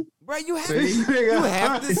 yeah. Bro, you have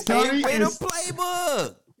to stay with a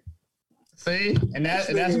playbook. See, and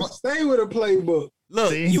that's what stay with a playbook.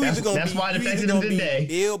 Look, that's why it affected him today.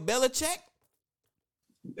 Bill Belichick,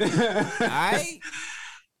 all right,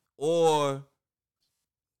 or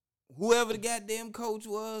whoever the goddamn coach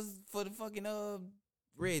was for the fucking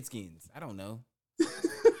Redskins. I don't know.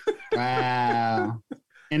 Wow.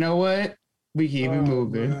 You know what? We keep it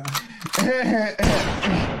moving.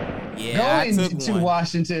 Yeah, going to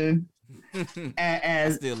Washington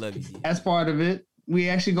as I still love you. As part of it. We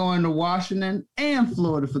actually going to Washington and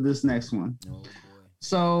Florida for this next one. Oh boy.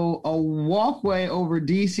 So a walkway over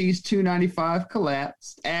DC's 295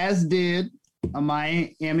 collapsed, as did a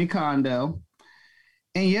Miami condo.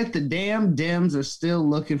 And yet the damn Dems are still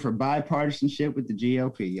looking for bipartisanship with the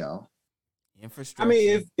GOP, y'all. Infrastructure. I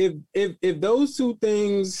mean, if those two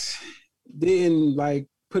things didn't like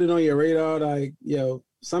put it on your radar, like,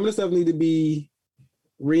 some of the stuff need to be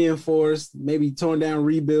reinforced, maybe torn down,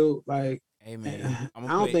 rebuilt. Like, hey man, I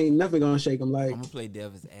don't think nothing gonna shake them. Like, I'm gonna play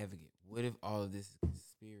devil's advocate. What if all of this is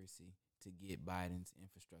conspiracy to get Biden's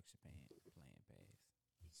infrastructure plan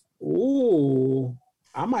passed? Ooh,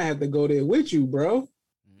 I might have to go there with you, bro.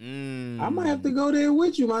 I might have to go there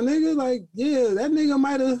with you, my nigga. Like, yeah, that nigga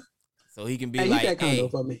might have. So he can be Hey, like, that condo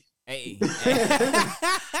for me. Hey.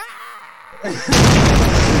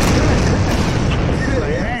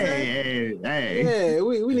 Hey. Yeah,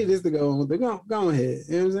 we need this to go on. Go ahead.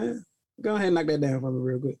 You know what I'm saying? Go ahead and knock that down for me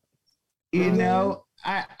real quick. You know,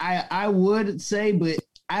 I would say, but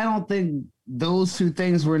I don't think those two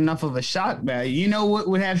things were enough of a shock value. You know what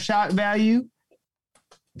would have shock value?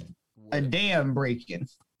 A dam breaking.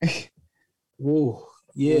 Whoa.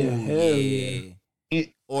 Yeah, hell yeah.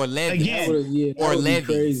 Or levy. Again, or levies.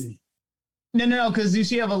 Crazy. No,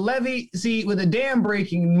 because you have a levy. See, with a dam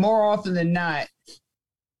breaking, more often than not,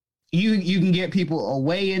 you can get people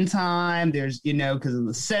away in time. There's, because of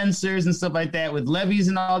the sensors and stuff like that. With levees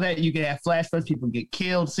and all that, you can have flash floods, people get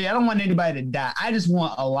killed. See, I don't want anybody to die. I just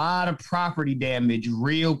want a lot of property damage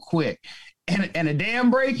real quick. And a dam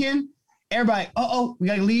breaking, everybody, we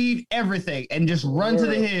got to leave everything and just run to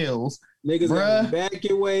the hills. Niggas got back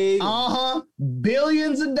your way.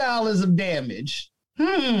 Billions of dollars of damage.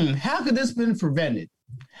 How could this been prevented?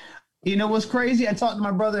 You know what's crazy? I talked to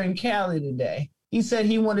my brother in Cali today. He said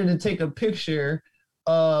he wanted to take a picture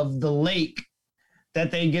of the lake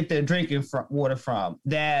that they get their drinking water from.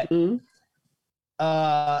 That the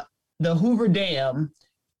Hoover Dam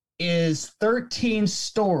is 13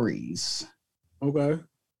 stories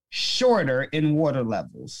shorter in water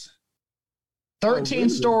levels.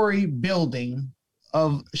 13-story building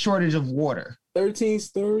of shortage of water.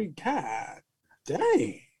 13-story? God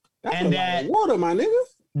dang. That's and a lot of water, my nigga.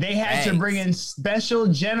 They had to bring in special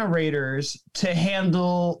generators to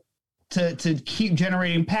handle to keep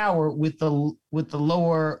generating power with the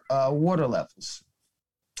lower water levels.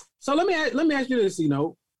 So let me ask you this,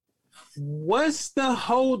 what's the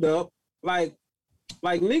holdup? Like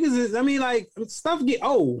niggas is, stuff get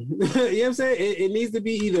old. You know what I'm saying? It needs to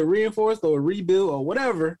be either reinforced or rebuilt or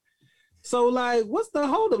whatever. So like, what's the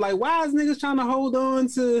holdup? Like, why is niggas trying to hold on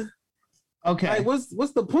to? Okay. Like,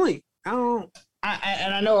 what's the point?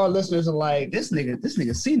 I know our listeners are like, this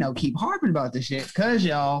nigga C-No keep harping about this shit. Cause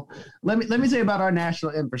y'all, let me tell you about our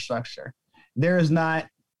national infrastructure. There is not,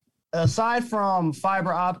 aside from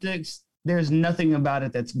fiber optics, there's nothing about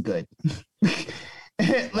it that's good.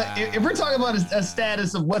 If we're talking about a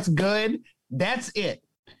status of what's good, that's it.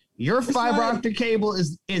 Your fiber optic cable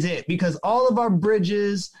is it, because all of our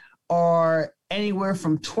bridges are anywhere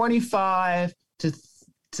from 25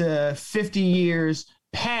 to 50 years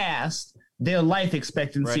past their life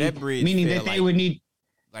expectancy, bro, that bridge meaning that they would need,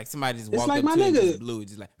 like somebody just walked like up my to it and nigga. just blew it,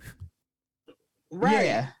 just like right.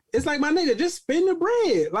 Yeah. It's like, my nigga, just spin the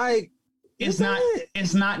bread. Like, it's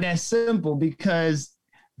not that simple, because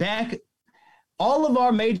all of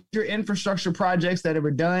our major infrastructure projects that were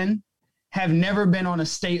done have never been on a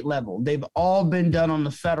state level. They've all been done on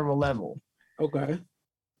the federal level. Okay.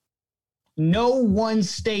 No one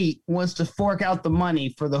state wants to fork out the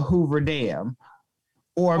money for the Hoover Dam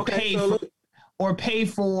or pay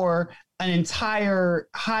for an entire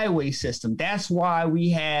highway system. That's why we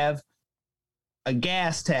have a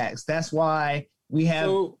gas tax. That's why we have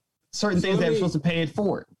certain things that are supposed to pay it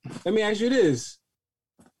for. Let me ask you this.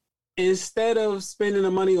 Instead of spending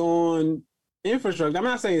the money on infrastructure, I'm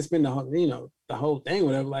not saying spend the whole thing,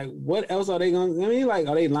 whatever. Like, what else are they going to, like,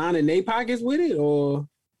 are they lining their pockets with it, or?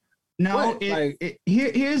 No,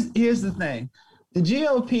 here's the thing. The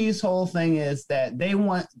GOP's whole thing is that they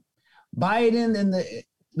want Biden, and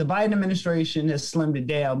the Biden administration has slimmed it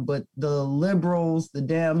down, but the liberals, the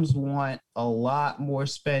Dems, want a lot more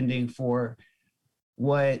spending for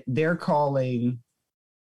what they're calling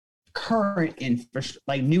current infrastructure,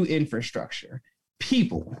 like new infrastructure,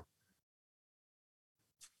 people.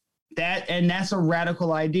 That's a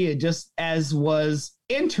radical idea, just as was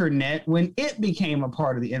internet when it became a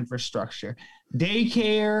part of the infrastructure.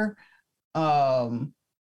 Daycare,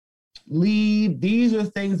 leave, these are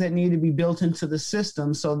things that need to be built into the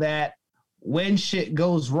system so that when shit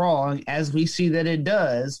goes wrong, as we see that it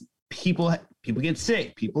does, people get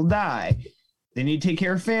sick, people die. They need to take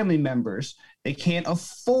care of family members. They can't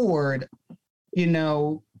afford,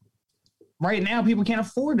 right now people can't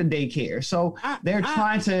afford a daycare. So they're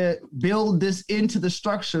trying to build this into the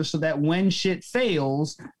structure so that when shit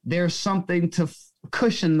fails, there's something to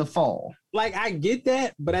cushion the fall. Like, I get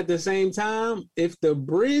that, but at the same time, if the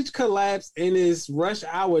bridge collapsed in this rush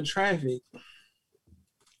hour traffic,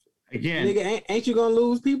 again, nigga, ain't you gonna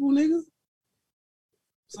lose people, nigga?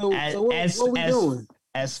 So what we doing?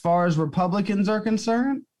 As far as Republicans are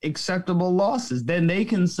concerned, acceptable losses. Then they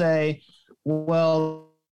can say,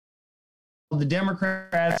 well, the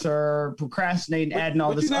Democrats are procrastinating, adding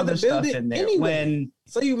all this other stuff in there. Anyway.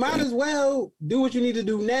 So you might as well do what you need to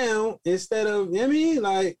do now instead of, you know what I mean?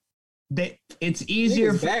 Like, it's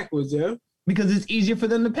easier backwards, yeah. Because it's easier for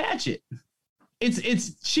them to patch it.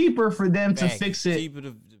 It's cheaper for them to fix it. Cheaper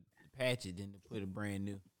to patch it than to put a brand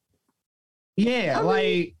new. Yeah,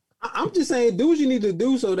 I'm just saying, do what you need to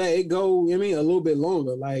do so that it go, you know what I mean, a little bit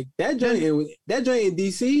longer. Like that joint in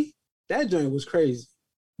DC, that joint was crazy.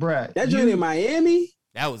 Bruh. That joint in Miami,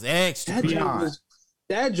 that was extra.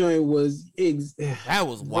 That joint was that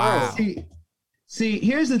was wild. See,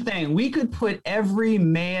 here's the thing. We could put every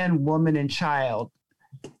man, woman, and child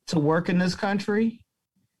to work in this country,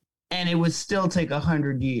 and it would still take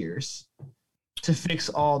 100 years to fix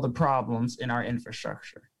all the problems in our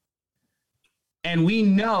infrastructure. And we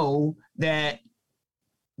know that,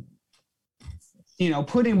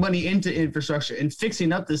 putting money into infrastructure and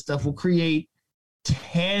fixing up this stuff will create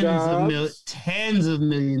tens of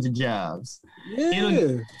millions of jobs.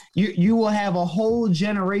 Yeah. You will have a whole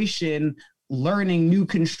generation learning new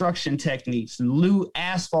construction techniques, new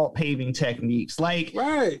asphalt paving techniques. Like,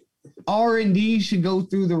 right. R&D should go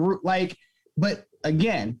through the roof. Like, but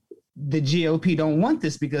again, the GOP don't want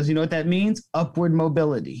this because you know what that means? Upward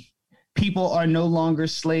mobility. People are no longer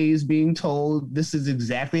slaves being told this is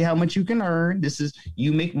exactly how much you can earn.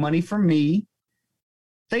 You make money from me.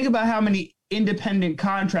 Think about how many independent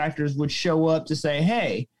contractors would show up to say,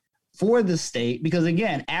 hey, for the state, because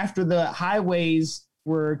again, after the highways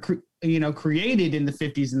were created in the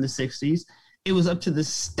 50s and the 60s, it was up to the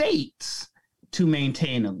states to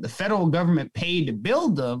maintain them. The federal government paid to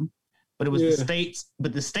build them, but it was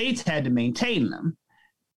the states had to maintain them.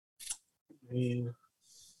 Yeah.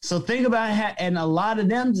 So think about and a lot of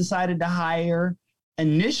them decided to hire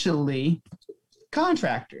initially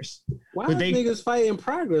contractors. Why are niggas fighting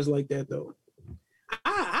progress like that though?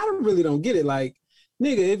 I really don't get it. Like,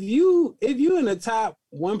 nigga, if you in the top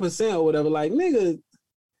 1% or whatever, like, nigga,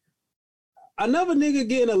 another nigga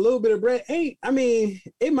getting a little bit of bread it's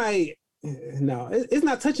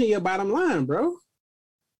not touching your bottom line, bro.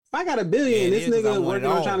 If I got $1 billion, this nigga working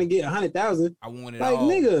on trying to get 100,000. I want it like, all.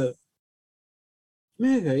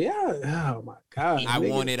 Nigga, yeah. Oh my God. I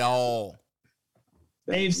want it all.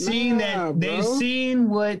 They've seen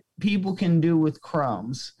what people can do with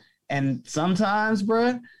crumbs. And sometimes,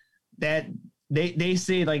 bro, that they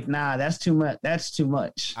say like, nah, that's too much. That's too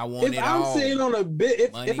much. I want if I'm sitting on a bit,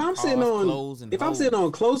 if I'm sitting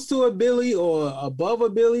on close to $1 billion or above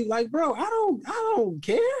 $1 billion, like, bro, I don't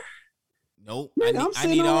care. Nope. Nigga, I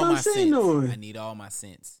need all my cents. I need all my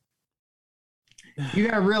cents. You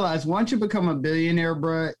gotta realize once you become a billionaire,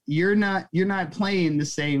 bro, you're not playing the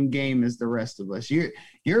same game as the rest of us.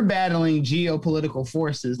 You're battling geopolitical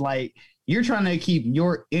forces. Like, you're trying to keep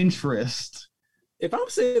your interest. If I'm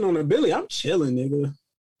sitting on $1 billion, I'm chilling, nigga.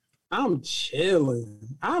 I'm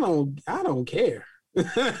chilling. I don't care.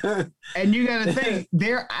 And you gotta think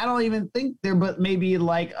I don't even think there, but maybe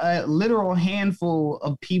like a literal handful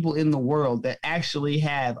of people in the world that actually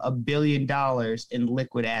have $1 billion in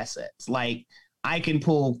liquid assets. Like, I can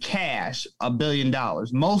pull cash $1 billion.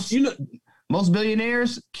 Most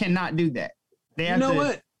billionaires cannot do that.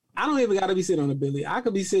 What? I don't even gotta be sitting on $1 billion. I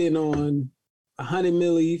could be sitting on 100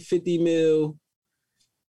 milli, 50 mil.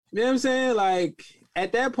 You know what I'm saying? Like,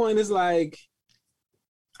 at that point, it's like,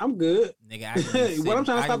 I'm good. Nigga, what I'm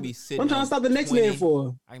trying to stop the next man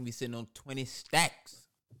for? I can be sitting on 20 stacks.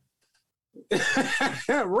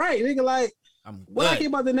 Right, nigga. Like, what I care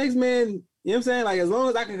about the next man? You know what I'm saying? Like, as long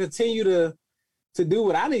as I can continue to do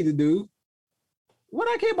what I need to do, what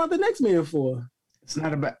I care about the next man for?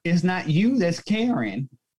 It's not you that's caring.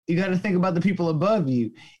 You got to think about the people above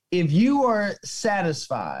you. If you are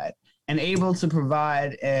satisfied and able to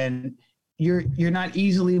provide, and you're not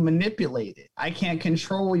easily manipulated, I can't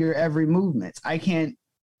control your every movement. I can't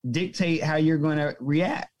dictate how you're going to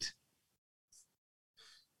react.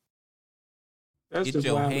 That's Get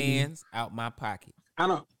your hands out my pocket. I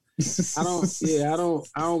don't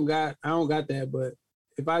got that, but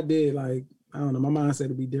if I did, like, I don't know, my mindset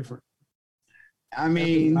would be different. I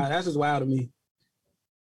mean, that's just wild to me.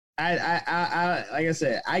 I like I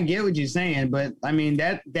said, I get what you're saying, but I mean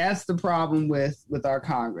that's the problem with our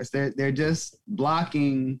Congress. They're just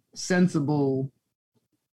blocking sensible,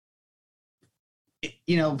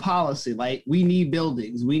 policy. Like, we need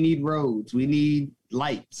buildings, we need roads, we need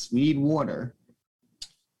lights, we need water,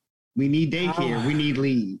 we need daycare, we need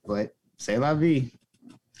leave. But say la vie.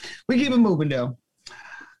 We keep it moving though.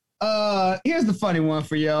 Here's the funny one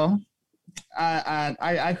for y'all.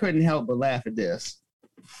 I couldn't help but laugh at this.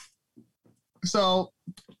 So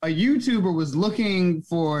a YouTuber was looking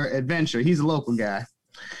for adventure. He's a local guy.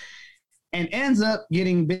 and ends up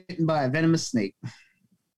getting bitten by a venomous snake.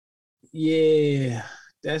 Yeah,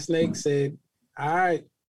 that snake said, "All right,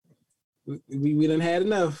 we done had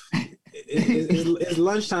enough. It's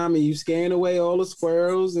lunchtime, and you scaring away all the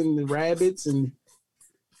squirrels and the rabbits and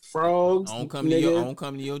frogs. I don't come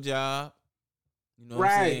to your job. You know what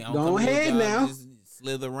I'm Right. saying? Go ahead now. Just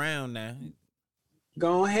slither around now.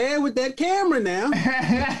 Go ahead with that camera now."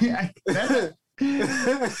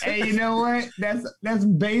 Hey, you know what? That's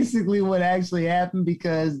basically what actually happened,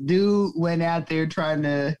 because dude went out there trying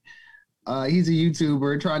to he's a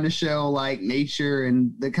YouTuber trying to show like nature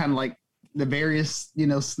and the kind of like the various, you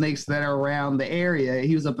know, snakes that are around the area.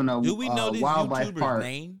 He was up in a Do we know this wildlife YouTuber's park.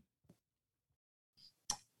 name?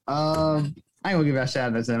 I ain't gonna give out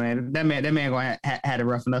shout outs to that man. That man gonna had it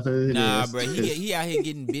rough enough as it Nah, is. bro. He out here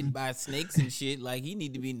getting bit by snakes and shit. Like, he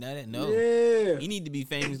need to be no. Yeah. He need to be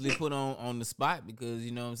famously put on the spot, because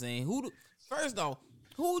you know what I'm saying. First off,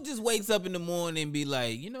 who just wakes up in the morning and be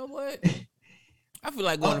like, you know what? I feel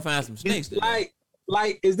like going to find some snakes today.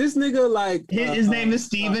 Like, is this nigga like His name is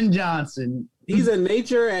Steven Johnson. He's a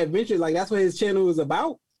nature adventure, like that's what his channel is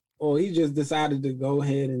about? Or he just decided to go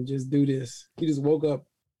ahead and just do this? He just woke up.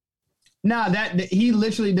 Nah, that he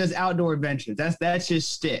literally does outdoor adventures. That's his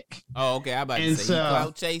stick. Oh, okay. I about to say, he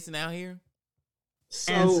clout chasing out here.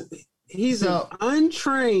 So he's an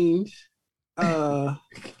untrained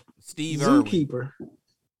Steve zookeeper.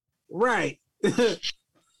 Right.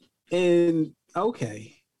 And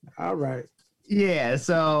okay. All right. Yeah,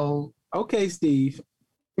 so okay, Steve.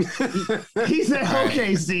 He said,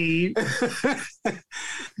 "Okay, Steve."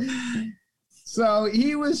 So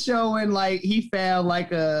he was showing like he found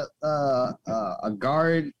like a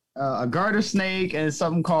garter snake and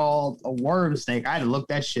something called a worm snake. I had to look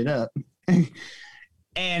that shit up.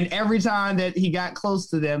 And every time that he got close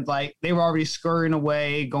to them, like they were already scurrying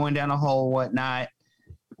away, going down a hole, whatnot.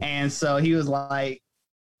 And so he was like,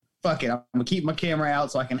 "Fuck it, I'm gonna keep my camera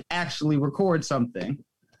out so I can actually record something."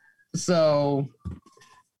 So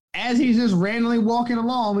as he's just randomly walking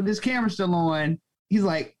along with his camera still on, he's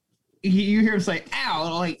like, you hear him say,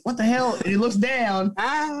 "Ow!" Like, what the hell? And he looks down.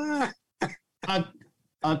 A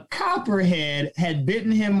copperhead had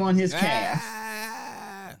bitten him on his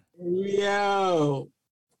calf. Yo,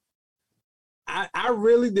 I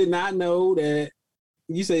really did not know that.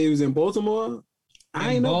 You say it was in Baltimore?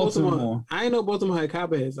 I ain't know Baltimore. I ain't know Baltimore had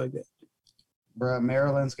copperheads like that. Bro,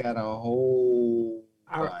 Maryland's got a whole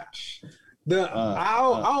bunch. I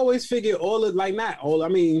always figure all of, like, not all, I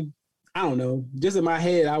mean, I don't know. Just in my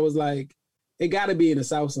head, I was like, it got to be in the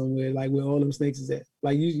South somewhere, like where all them snakes is at.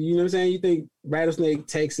 Like, you know what I'm saying? You think rattlesnake,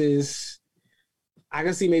 Texas. I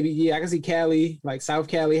can see I can see Cali, like South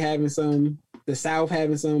Cali having some, the South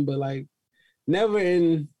having some, but like never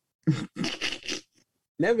in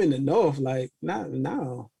the North. Like,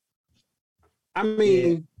 no. I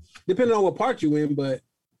mean, depending on what part you in, but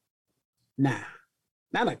nah.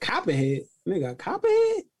 Not a copperhead. Nigga, a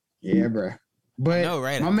copperhead? Yeah, bro. But no,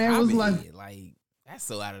 right? My man was like, that's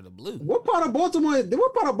so out of the blue. What part of Baltimore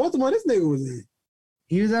this nigga was in?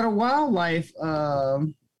 He was at a wildlife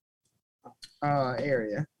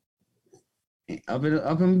area up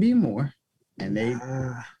in Bmore,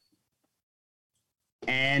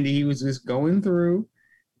 and he was just going through,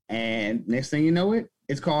 and next thing you know,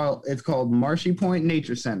 it's called Marshy Point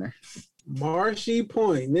Nature Center. Marshy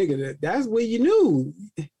Point, nigga, that's where you knew.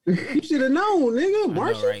 You should have known, nigga.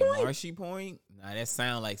 Marshy Point. Marshy Point. Nah, that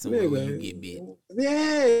sound like somewhere where you get bit.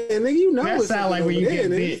 Yeah, nigga, you know that sound like where you get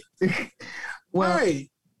bit. Well, right.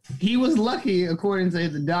 He was lucky, according to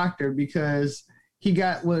the doctor, because he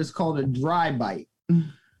got what is called a dry bite.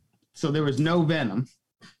 So there was no venom.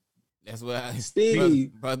 That's what I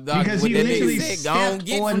Steve. But because he literally stepped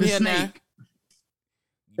on the snake.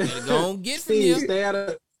 You better go on get from here.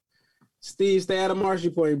 Stay out of Marshy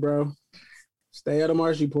Point, bro. Stay out of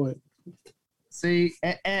Marshy Point. See,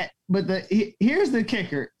 but here's the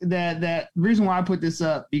kicker. That reason why I put this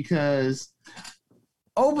up, because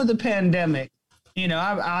over the pandemic, you know,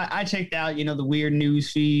 I checked out, you know, the weird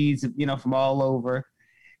news feeds, you know, from all over.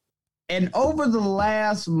 And over the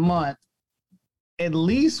last month, at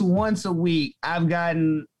least once a week, I've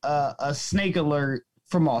gotten a snake alert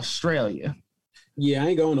from Australia. Yeah, I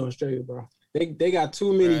ain't going to Australia, bro. They got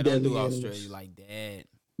too many deadly animals. Australia like that.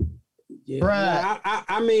 Yeah,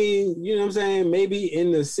 I mean, you know what I'm saying? Maybe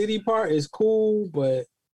in the city part is cool, but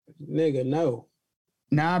nigga, no.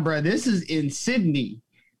 Nah, bro, this is in Sydney.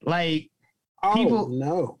 Like, people,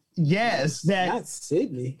 no. Yes, that not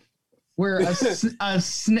Sydney. Where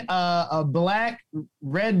a black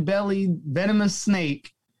red-bellied venomous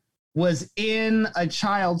snake was in a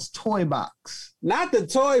child's toy box. Not the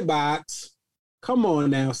toy box. Come on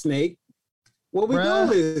now, snake. What we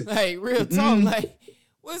doing? Like, real talk. Like,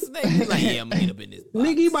 what's Snake? He's like, yeah, I'm gonna get up in this box.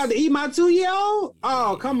 Nigga, you about to eat my 2-year-old?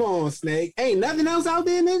 Oh, come on, Snake. Ain't nothing else out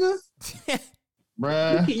there, nigga?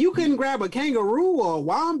 Bruh. You couldn't grab a kangaroo or a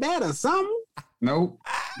wombat or something? Nope.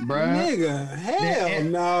 Bruh. Nigga, hell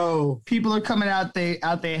no. People are coming out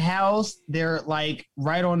their house. They're like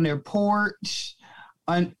right on their porch.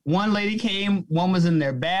 One lady came, one was in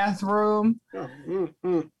their bathroom.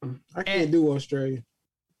 I can't do Australia.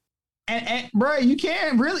 And bro, you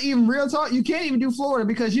can't really even real talk. You can't even do Florida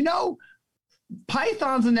because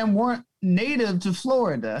pythons and them weren't native to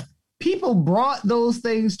Florida. People brought those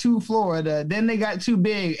things to Florida, then they got too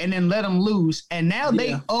big and then let them loose, and now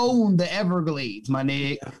they own the Everglades, my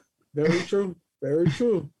nigga. Yeah. Very true. Very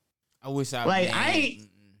true. I wish I like. I ain't.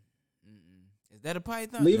 Is that a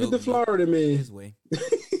python? Leave it to Florida, man. This way.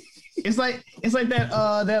 It's like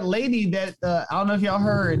that lady that I don't know if y'all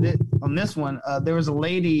heard it on this one. There was a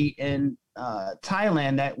lady in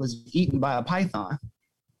Thailand that was eaten by a python.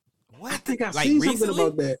 What? I think I've seen something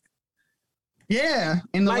about that. Yeah,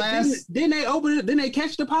 in the last. Didn't they open it? Didn't they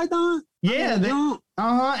catch the python? Yeah,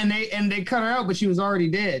 and they cut her out, but she was already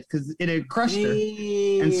dead because it had crushed her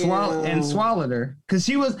and swallowed her. Because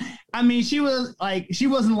she wasn't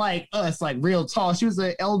like us, like real tall. She was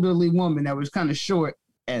an elderly woman that was kind of short,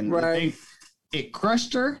 and it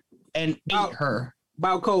crushed her and ate her.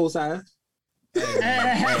 About cold size. First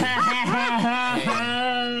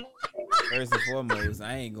and foremost,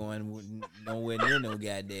 I ain't going nowhere near no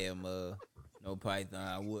goddamn no python.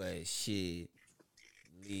 I would shit.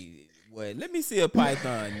 What? Let me see a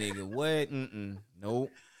python, nigga. What?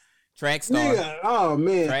 Nope. Track star. Nigga, oh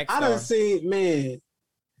man, I done seen man.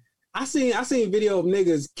 I seen video of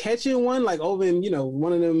niggas catching one like over in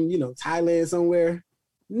one of them Thailand somewhere.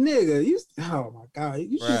 Nigga, oh my god,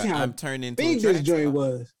 you should see how big this joint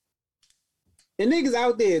was. And niggas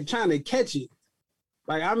out there trying to catch it.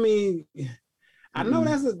 Like I mean, I know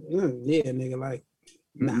that's a nigga. Like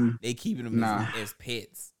nah, they keeping them as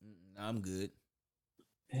pets. I'm good.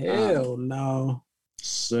 Hell no.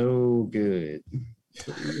 So good.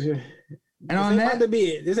 And on that,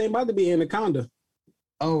 this ain't about to be Anaconda.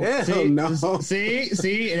 Oh, hell no. See,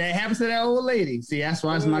 that happens to that old lady. See, that's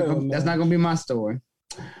why that's not gonna be my story.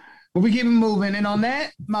 But we keep it moving. And on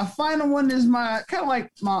that, my final one is my kind of like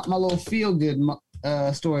my little feel good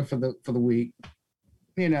story for the week.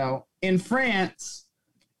 In France,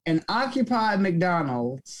 an occupied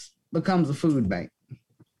McDonald's becomes a food bank.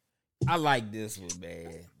 I like this one,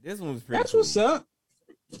 man. This one's pretty. That's cool. What's up.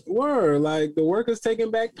 Word, like the workers taking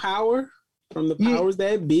back power from the powers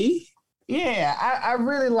that be. Yeah, I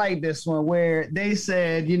really like this one where they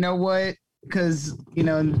said, you know what? Because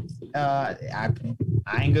I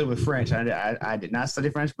ain't good with French. I did not study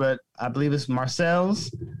French, but I believe it's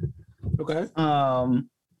Marcel's. Okay.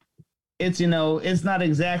 It's it's not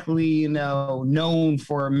exactly known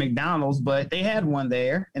for McDonald's, but they had one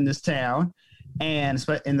there in this town. And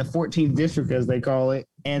in the 14th district, as they call it.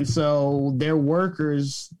 And so their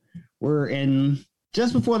workers were in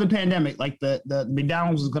just before the pandemic, like the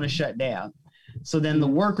McDonald's was going to shut down. So then the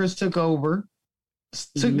workers took over,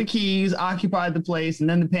 took the keys, occupied the place, and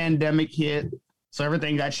then the pandemic hit. So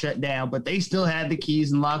everything got shut down, but they still had the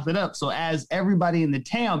keys and locked it up. So as everybody in the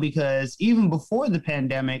town, because even before the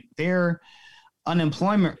pandemic, their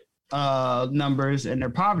unemployment numbers and their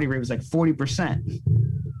poverty rate was like 40%.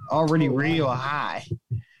 Already real high.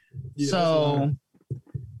 Yeah, so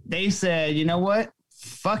they said, you know what?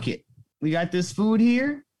 Fuck it. We got this food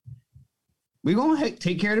here. We're going to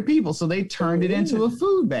take care of the people. So they turned it into a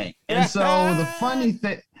food bank. And so the funny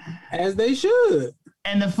thing. As they should.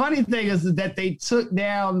 And the funny thing is that they took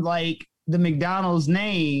down like the McDonald's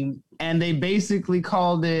name and they basically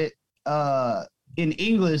called it, in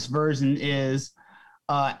English version is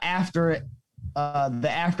after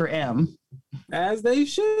M. As they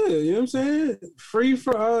should, you know what I'm saying? Free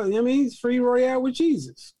for, free Royale with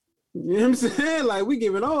Jesus. You know what I'm saying? Like, we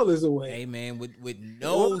giving all this away. Hey, man, with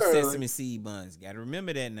no sesame seed buns. Got to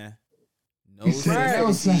remember that now. No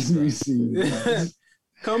sesame seed buns.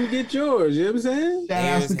 Come get yours, you know what I'm saying? That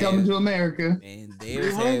has to come to America. Man,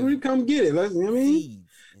 you're hungry, come get it. You know what I mean?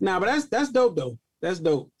 Nah, but that's dope, though. That's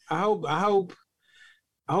dope. I hope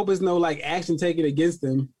it's no, like, action taken against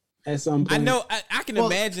them. At some point. I know. I can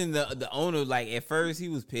imagine the owner. Like at first, he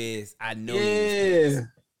was pissed. I know. Yeah, he was pissed.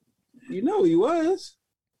 You know he was.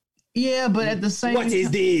 Yeah, but at the same. What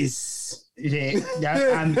is this? Yeah,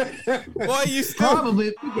 Boy, you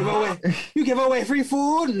probably you give away free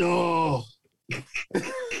food. No.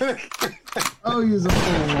 Oh, he's a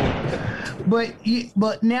fool.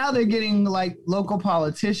 But now they're getting like local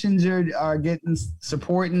politicians are getting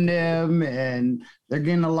supporting them, and they're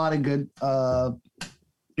getting a lot of good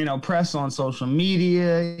press on social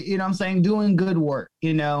media. You know what I'm saying? Doing good work.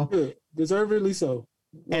 Good. Deservedly so.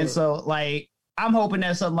 And so like I'm hoping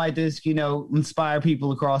that something like this, inspire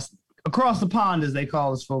people across the pond, as they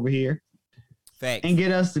call us over here. Facts. And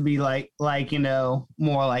get us to be like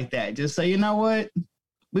more like that. Just say, you know what?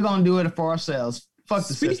 We're gonna do it for ourselves. Fuck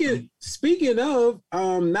the system. Speaking of,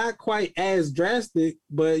 not quite as drastic,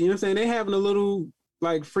 but you know what I'm saying, they having a little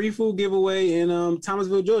like free food giveaway in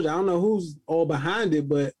Thomasville, Georgia. I don't know who's all behind it,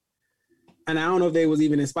 and I don't know if they was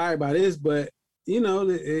even inspired by this, but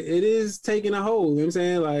it is taking a hold. You know what I'm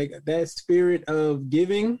saying? Like that spirit of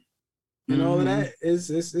giving and all of that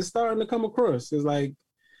is starting to come across. It's like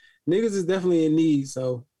niggas is definitely in need.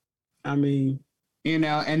 So, I mean, and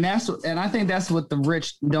I think that's what the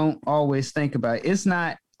rich don't always think about. It's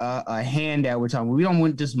not a handout we're talking about. We don't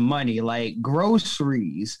want just money. Like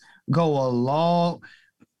groceries go a long,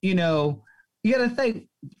 you got to think,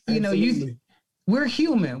 we're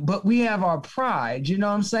human, but we have our pride. You know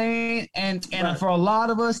what I'm saying? And right. For a lot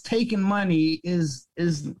of us, taking money is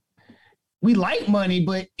we like money,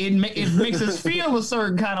 but it makes us feel a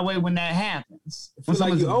certain kind of way when that happens. When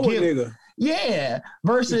like you owe a nigga. Yeah.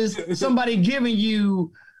 Versus somebody giving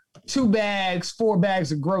you 4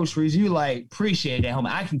 bags of groceries. You like, appreciate that, homie.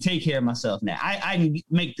 I can take care of myself now. I can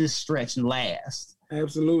make this stretch and last.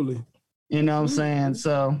 Absolutely. You know what I'm saying?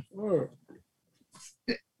 So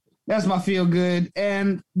that's my feel good.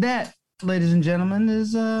 And that, ladies and gentlemen,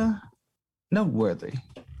 is noteworthy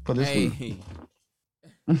for this week.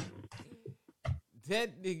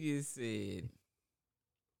 That nigga said,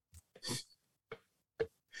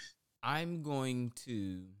 I'm going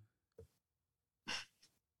to.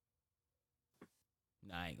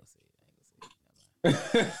 Nah, I ain't gonna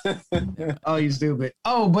say it. Oh, you stupid.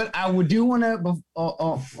 Oh, but I do want to,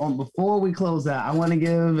 before we close out, I want to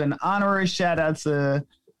give an honorary shout out to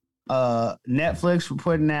Netflix for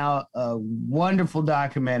putting out a wonderful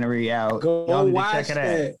documentary out. Go watch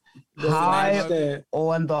that. High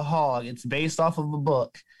on the Hog. It's based off of a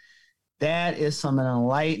book. That is some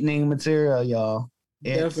enlightening material, y'all.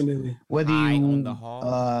 Definitely. Whether High you on the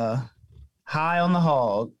Hog. High on the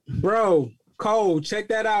Hog. Bro, Cole, check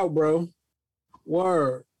that out, bro.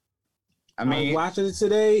 Word. I mean, I'm watching it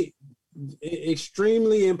today.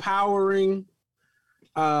 Extremely empowering,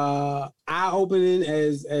 eye-opening,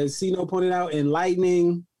 as Cino pointed out,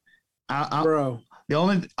 enlightening. Bro.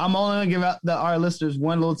 I'm only gonna give out our listeners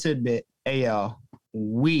one little tidbit. Hey y'all,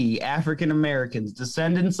 we African Americans,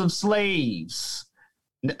 descendants of slaves.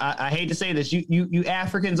 I hate to say this, you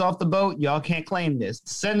Africans off the boat, y'all can't claim this.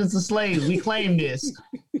 Descendants of slaves, we claim this.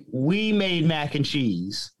 We made mac and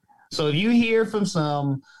cheese. So if you hear from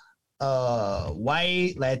some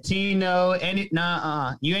white, Latino,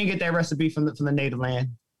 you ain't get that recipe from the native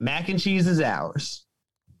land. Mac and cheese is ours.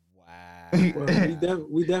 Wow. Well,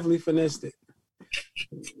 we definitely finessed it.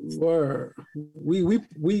 Word.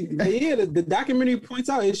 The documentary points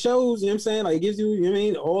out, it shows, you know what I'm saying? Like it gives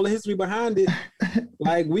you, all the history behind it.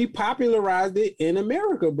 Like we popularized it in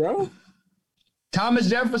America, bro. Thomas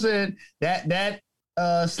Jefferson, that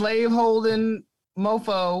slave holding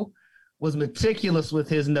mofo was meticulous with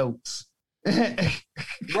his notes.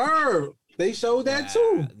 Word. They showed that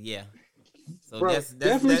too. Yeah. So bro,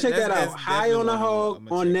 definitely check that out. High on the Hog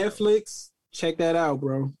on Netflix. Check that out,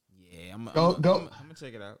 bro. Yeah, I'm go. I'm gonna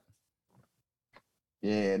check it out.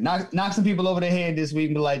 Yeah, knock some people over the head this week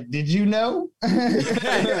and be like, "Did you know?" Right.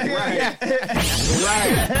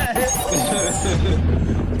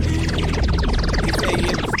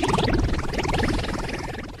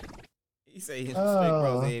 He say his straight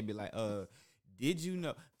across the head, be like, did you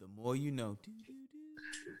know? The more you know.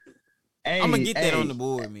 Hey, I'm gonna get that on the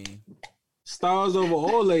board, man. Stars over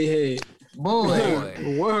all they head.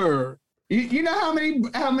 Boy. Word. You know how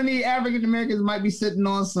many African Americans might be sitting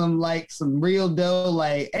on some real dough?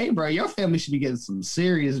 Like, hey, bro, your family should be getting some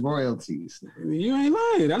serious royalties. You ain't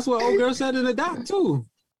lying. That's what old girl said in the doc too.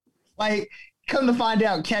 Like, come to find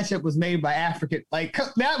out, ketchup was made by African. Like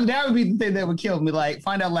that would be the thing that would kill me. Like,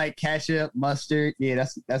 find out like ketchup, mustard. Yeah,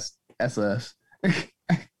 that's us.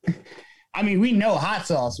 I mean, we know hot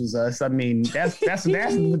sauce was us. I mean, that's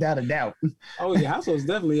without a doubt. Oh yeah, hot sauce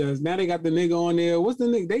definitely us. Now they got the nigga on there. What's the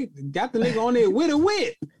nigga? They got the nigga on there with a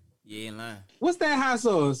whip. Yeah, ain't lying. What's that hot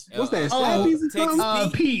sauce? What's that? Slappies or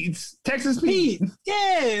something? Pete's. Texas Pete.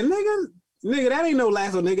 Yeah, nigga, that ain't no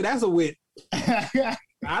lasso, nigga. That's a whip.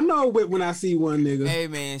 I know a whip when I see one, nigga. Hey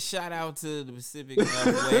man, shout out to the Pacific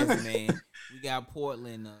Northwest, man. We got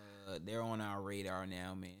Portland they're on our radar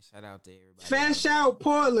now, man. Shout out to everybody. Fat shout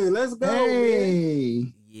Portland. Let's go. Man.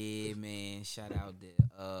 Hey, Yeah, man. Shout out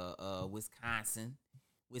to Wisconsin.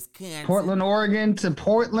 Portland, Oregon to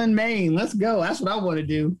Portland, Maine. Let's go. That's what I want to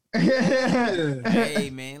do. Hey,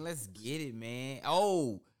 man, let's get it, man.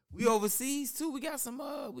 Oh, we overseas too. We got some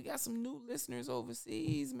new listeners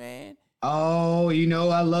overseas, man. Oh, you know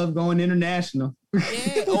I love going international.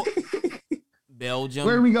 Yeah. Oh, Belgium.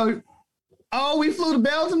 Where we go? Oh, we flew to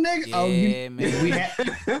Belgium, nigga. Yeah, Oh, man.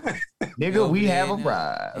 We have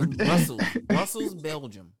arrived. Brussels,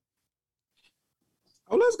 Belgium.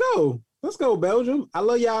 Oh, let's go. Let's go, Belgium. I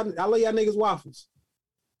love y'all niggas waffles.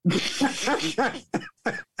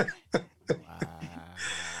 Wow.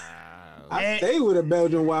 I stay with a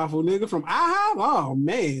Belgian waffle, nigga, from IHOP. Oh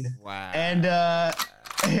man. Wow. And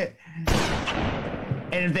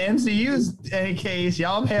if the MCU's any case,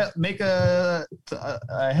 y'all make a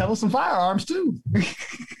hell of some firearms too.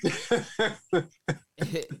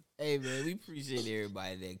 Hey, man, we appreciate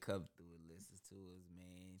everybody that come through and listens to us,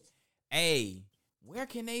 man. Hey, where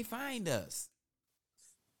can they find us?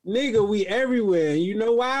 Nigga, we everywhere. You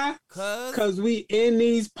know why? Cause we in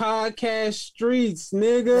these podcast streets,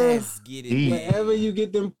 nigga. Let's get it. Wherever you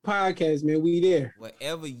get them podcasts, man, we there.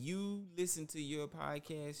 Wherever you listen to your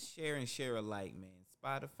podcast, share alike, man.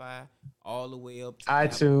 Spotify, all the way up to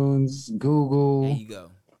iTunes, Apple. Google. There you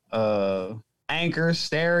go. Anchor,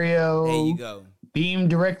 stereo. There you go. Beam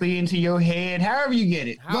directly into your head. However you get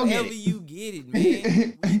it. However you get it,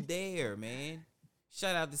 man. We there, man.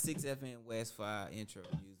 Shout out to 6FM West for our intro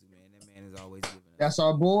music, man. That man is always giving us. That's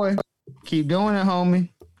our boy. Keep doing it, homie.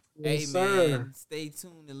 Hey, Yes, man, sir. stay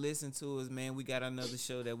tuned and listen to us, man. We got another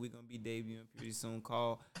show that we're going to be debuting pretty soon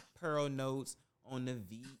called Pearl Notes on the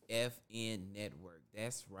VFN Network.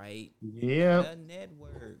 That's right. Yeah. The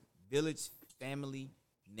network. Village Family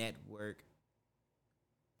Network.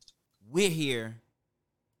 We're here.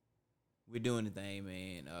 We're doing the thing,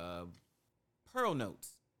 man. Pearl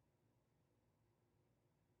Notes.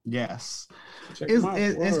 Yes. Check It's them out.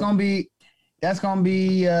 it's Word. gonna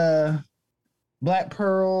be Black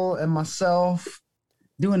Pearl and myself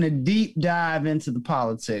doing a deep dive into the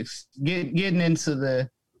politics, getting into the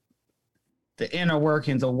inner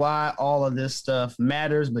workings of why all of this stuff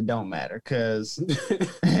matters but don't matter. Cause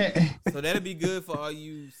So that'll be good for all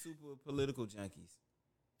you super political junkies.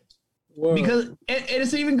 Word. because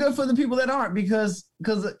it's even good for the people that aren't, because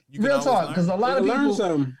You can real always talk, learn. because a lot of Nigga, learn people,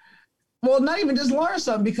 something. well, not even just learn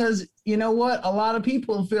something, because you know what? A lot of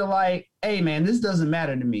people feel like, hey, man, this doesn't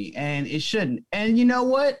matter to me, and it shouldn't. And you know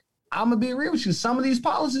what? I'm going to be real with you. Some of these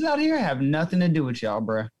policies out here have nothing to do with y'all,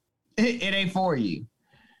 bruh. It ain't for you.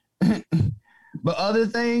 But other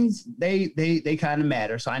things, they kind of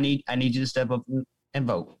matter. So I need you to step up and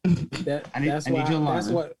vote. I need you to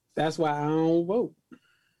learn. That's why I don't vote.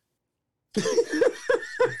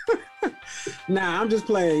 Nah, I'm just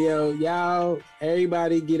playing, yo. Y'all,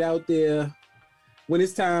 everybody get out there when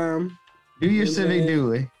it's time. Do your Yeah, civic man.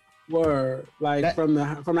 duty. Word. Like That- from the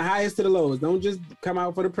highest to the lowest. Don't just come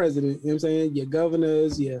out for the president. You know what I'm saying? Your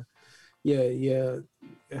governors, your Your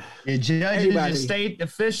judges, Everybody. your state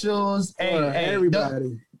officials,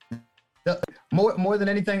 everybody. More than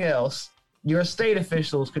anything else, your state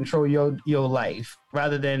officials control your life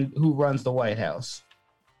rather than who runs the White House.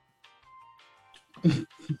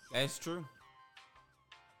 That's true.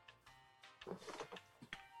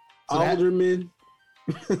 So that- Alderman,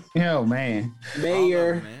 Oh man.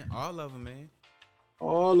 mayor, All of them, man.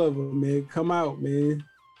 all of them, man. Come out, man.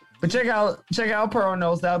 But check out Pearl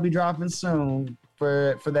Notes. That'll be dropping soon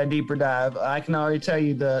for that deeper dive. I can already tell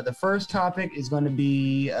you the first topic is going to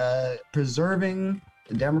be preserving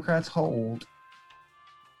the Democrats' hold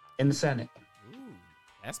in the Senate. Ooh,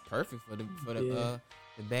 that's perfect for the Yeah.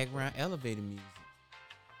 the background elevator music.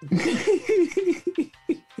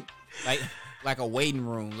 Like a waiting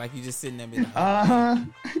room, like you just sitting there. Being like,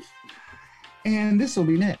 And this will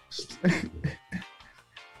be next.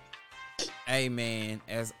 Hey man,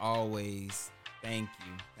 as always, thank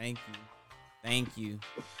you.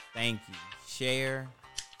 Share,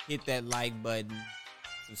 hit that like button,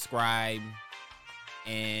 subscribe,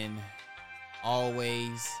 and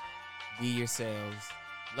always be yourselves,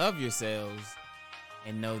 love yourselves,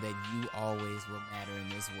 and know that you always will matter in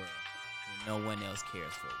this world when no one else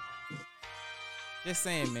cares for you. Just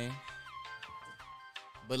saying, man.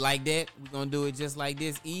 But like that, we're gonna do it just like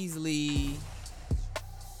this, easily.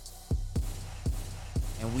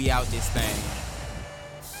 And we out this thing.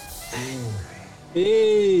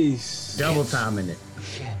 Peace. Double timing it.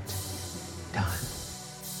 Done.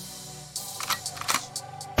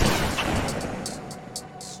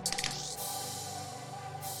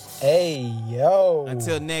 Hey, yo.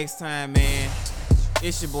 Until next time, man.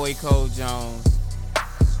 It's your boy Cole Jones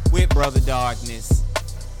with Brother Darkness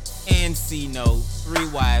and C-Note, 3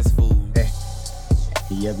 Wise Fools.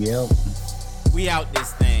 Yep. We out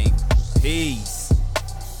this thing. Peace.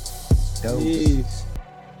 Dope. Peace.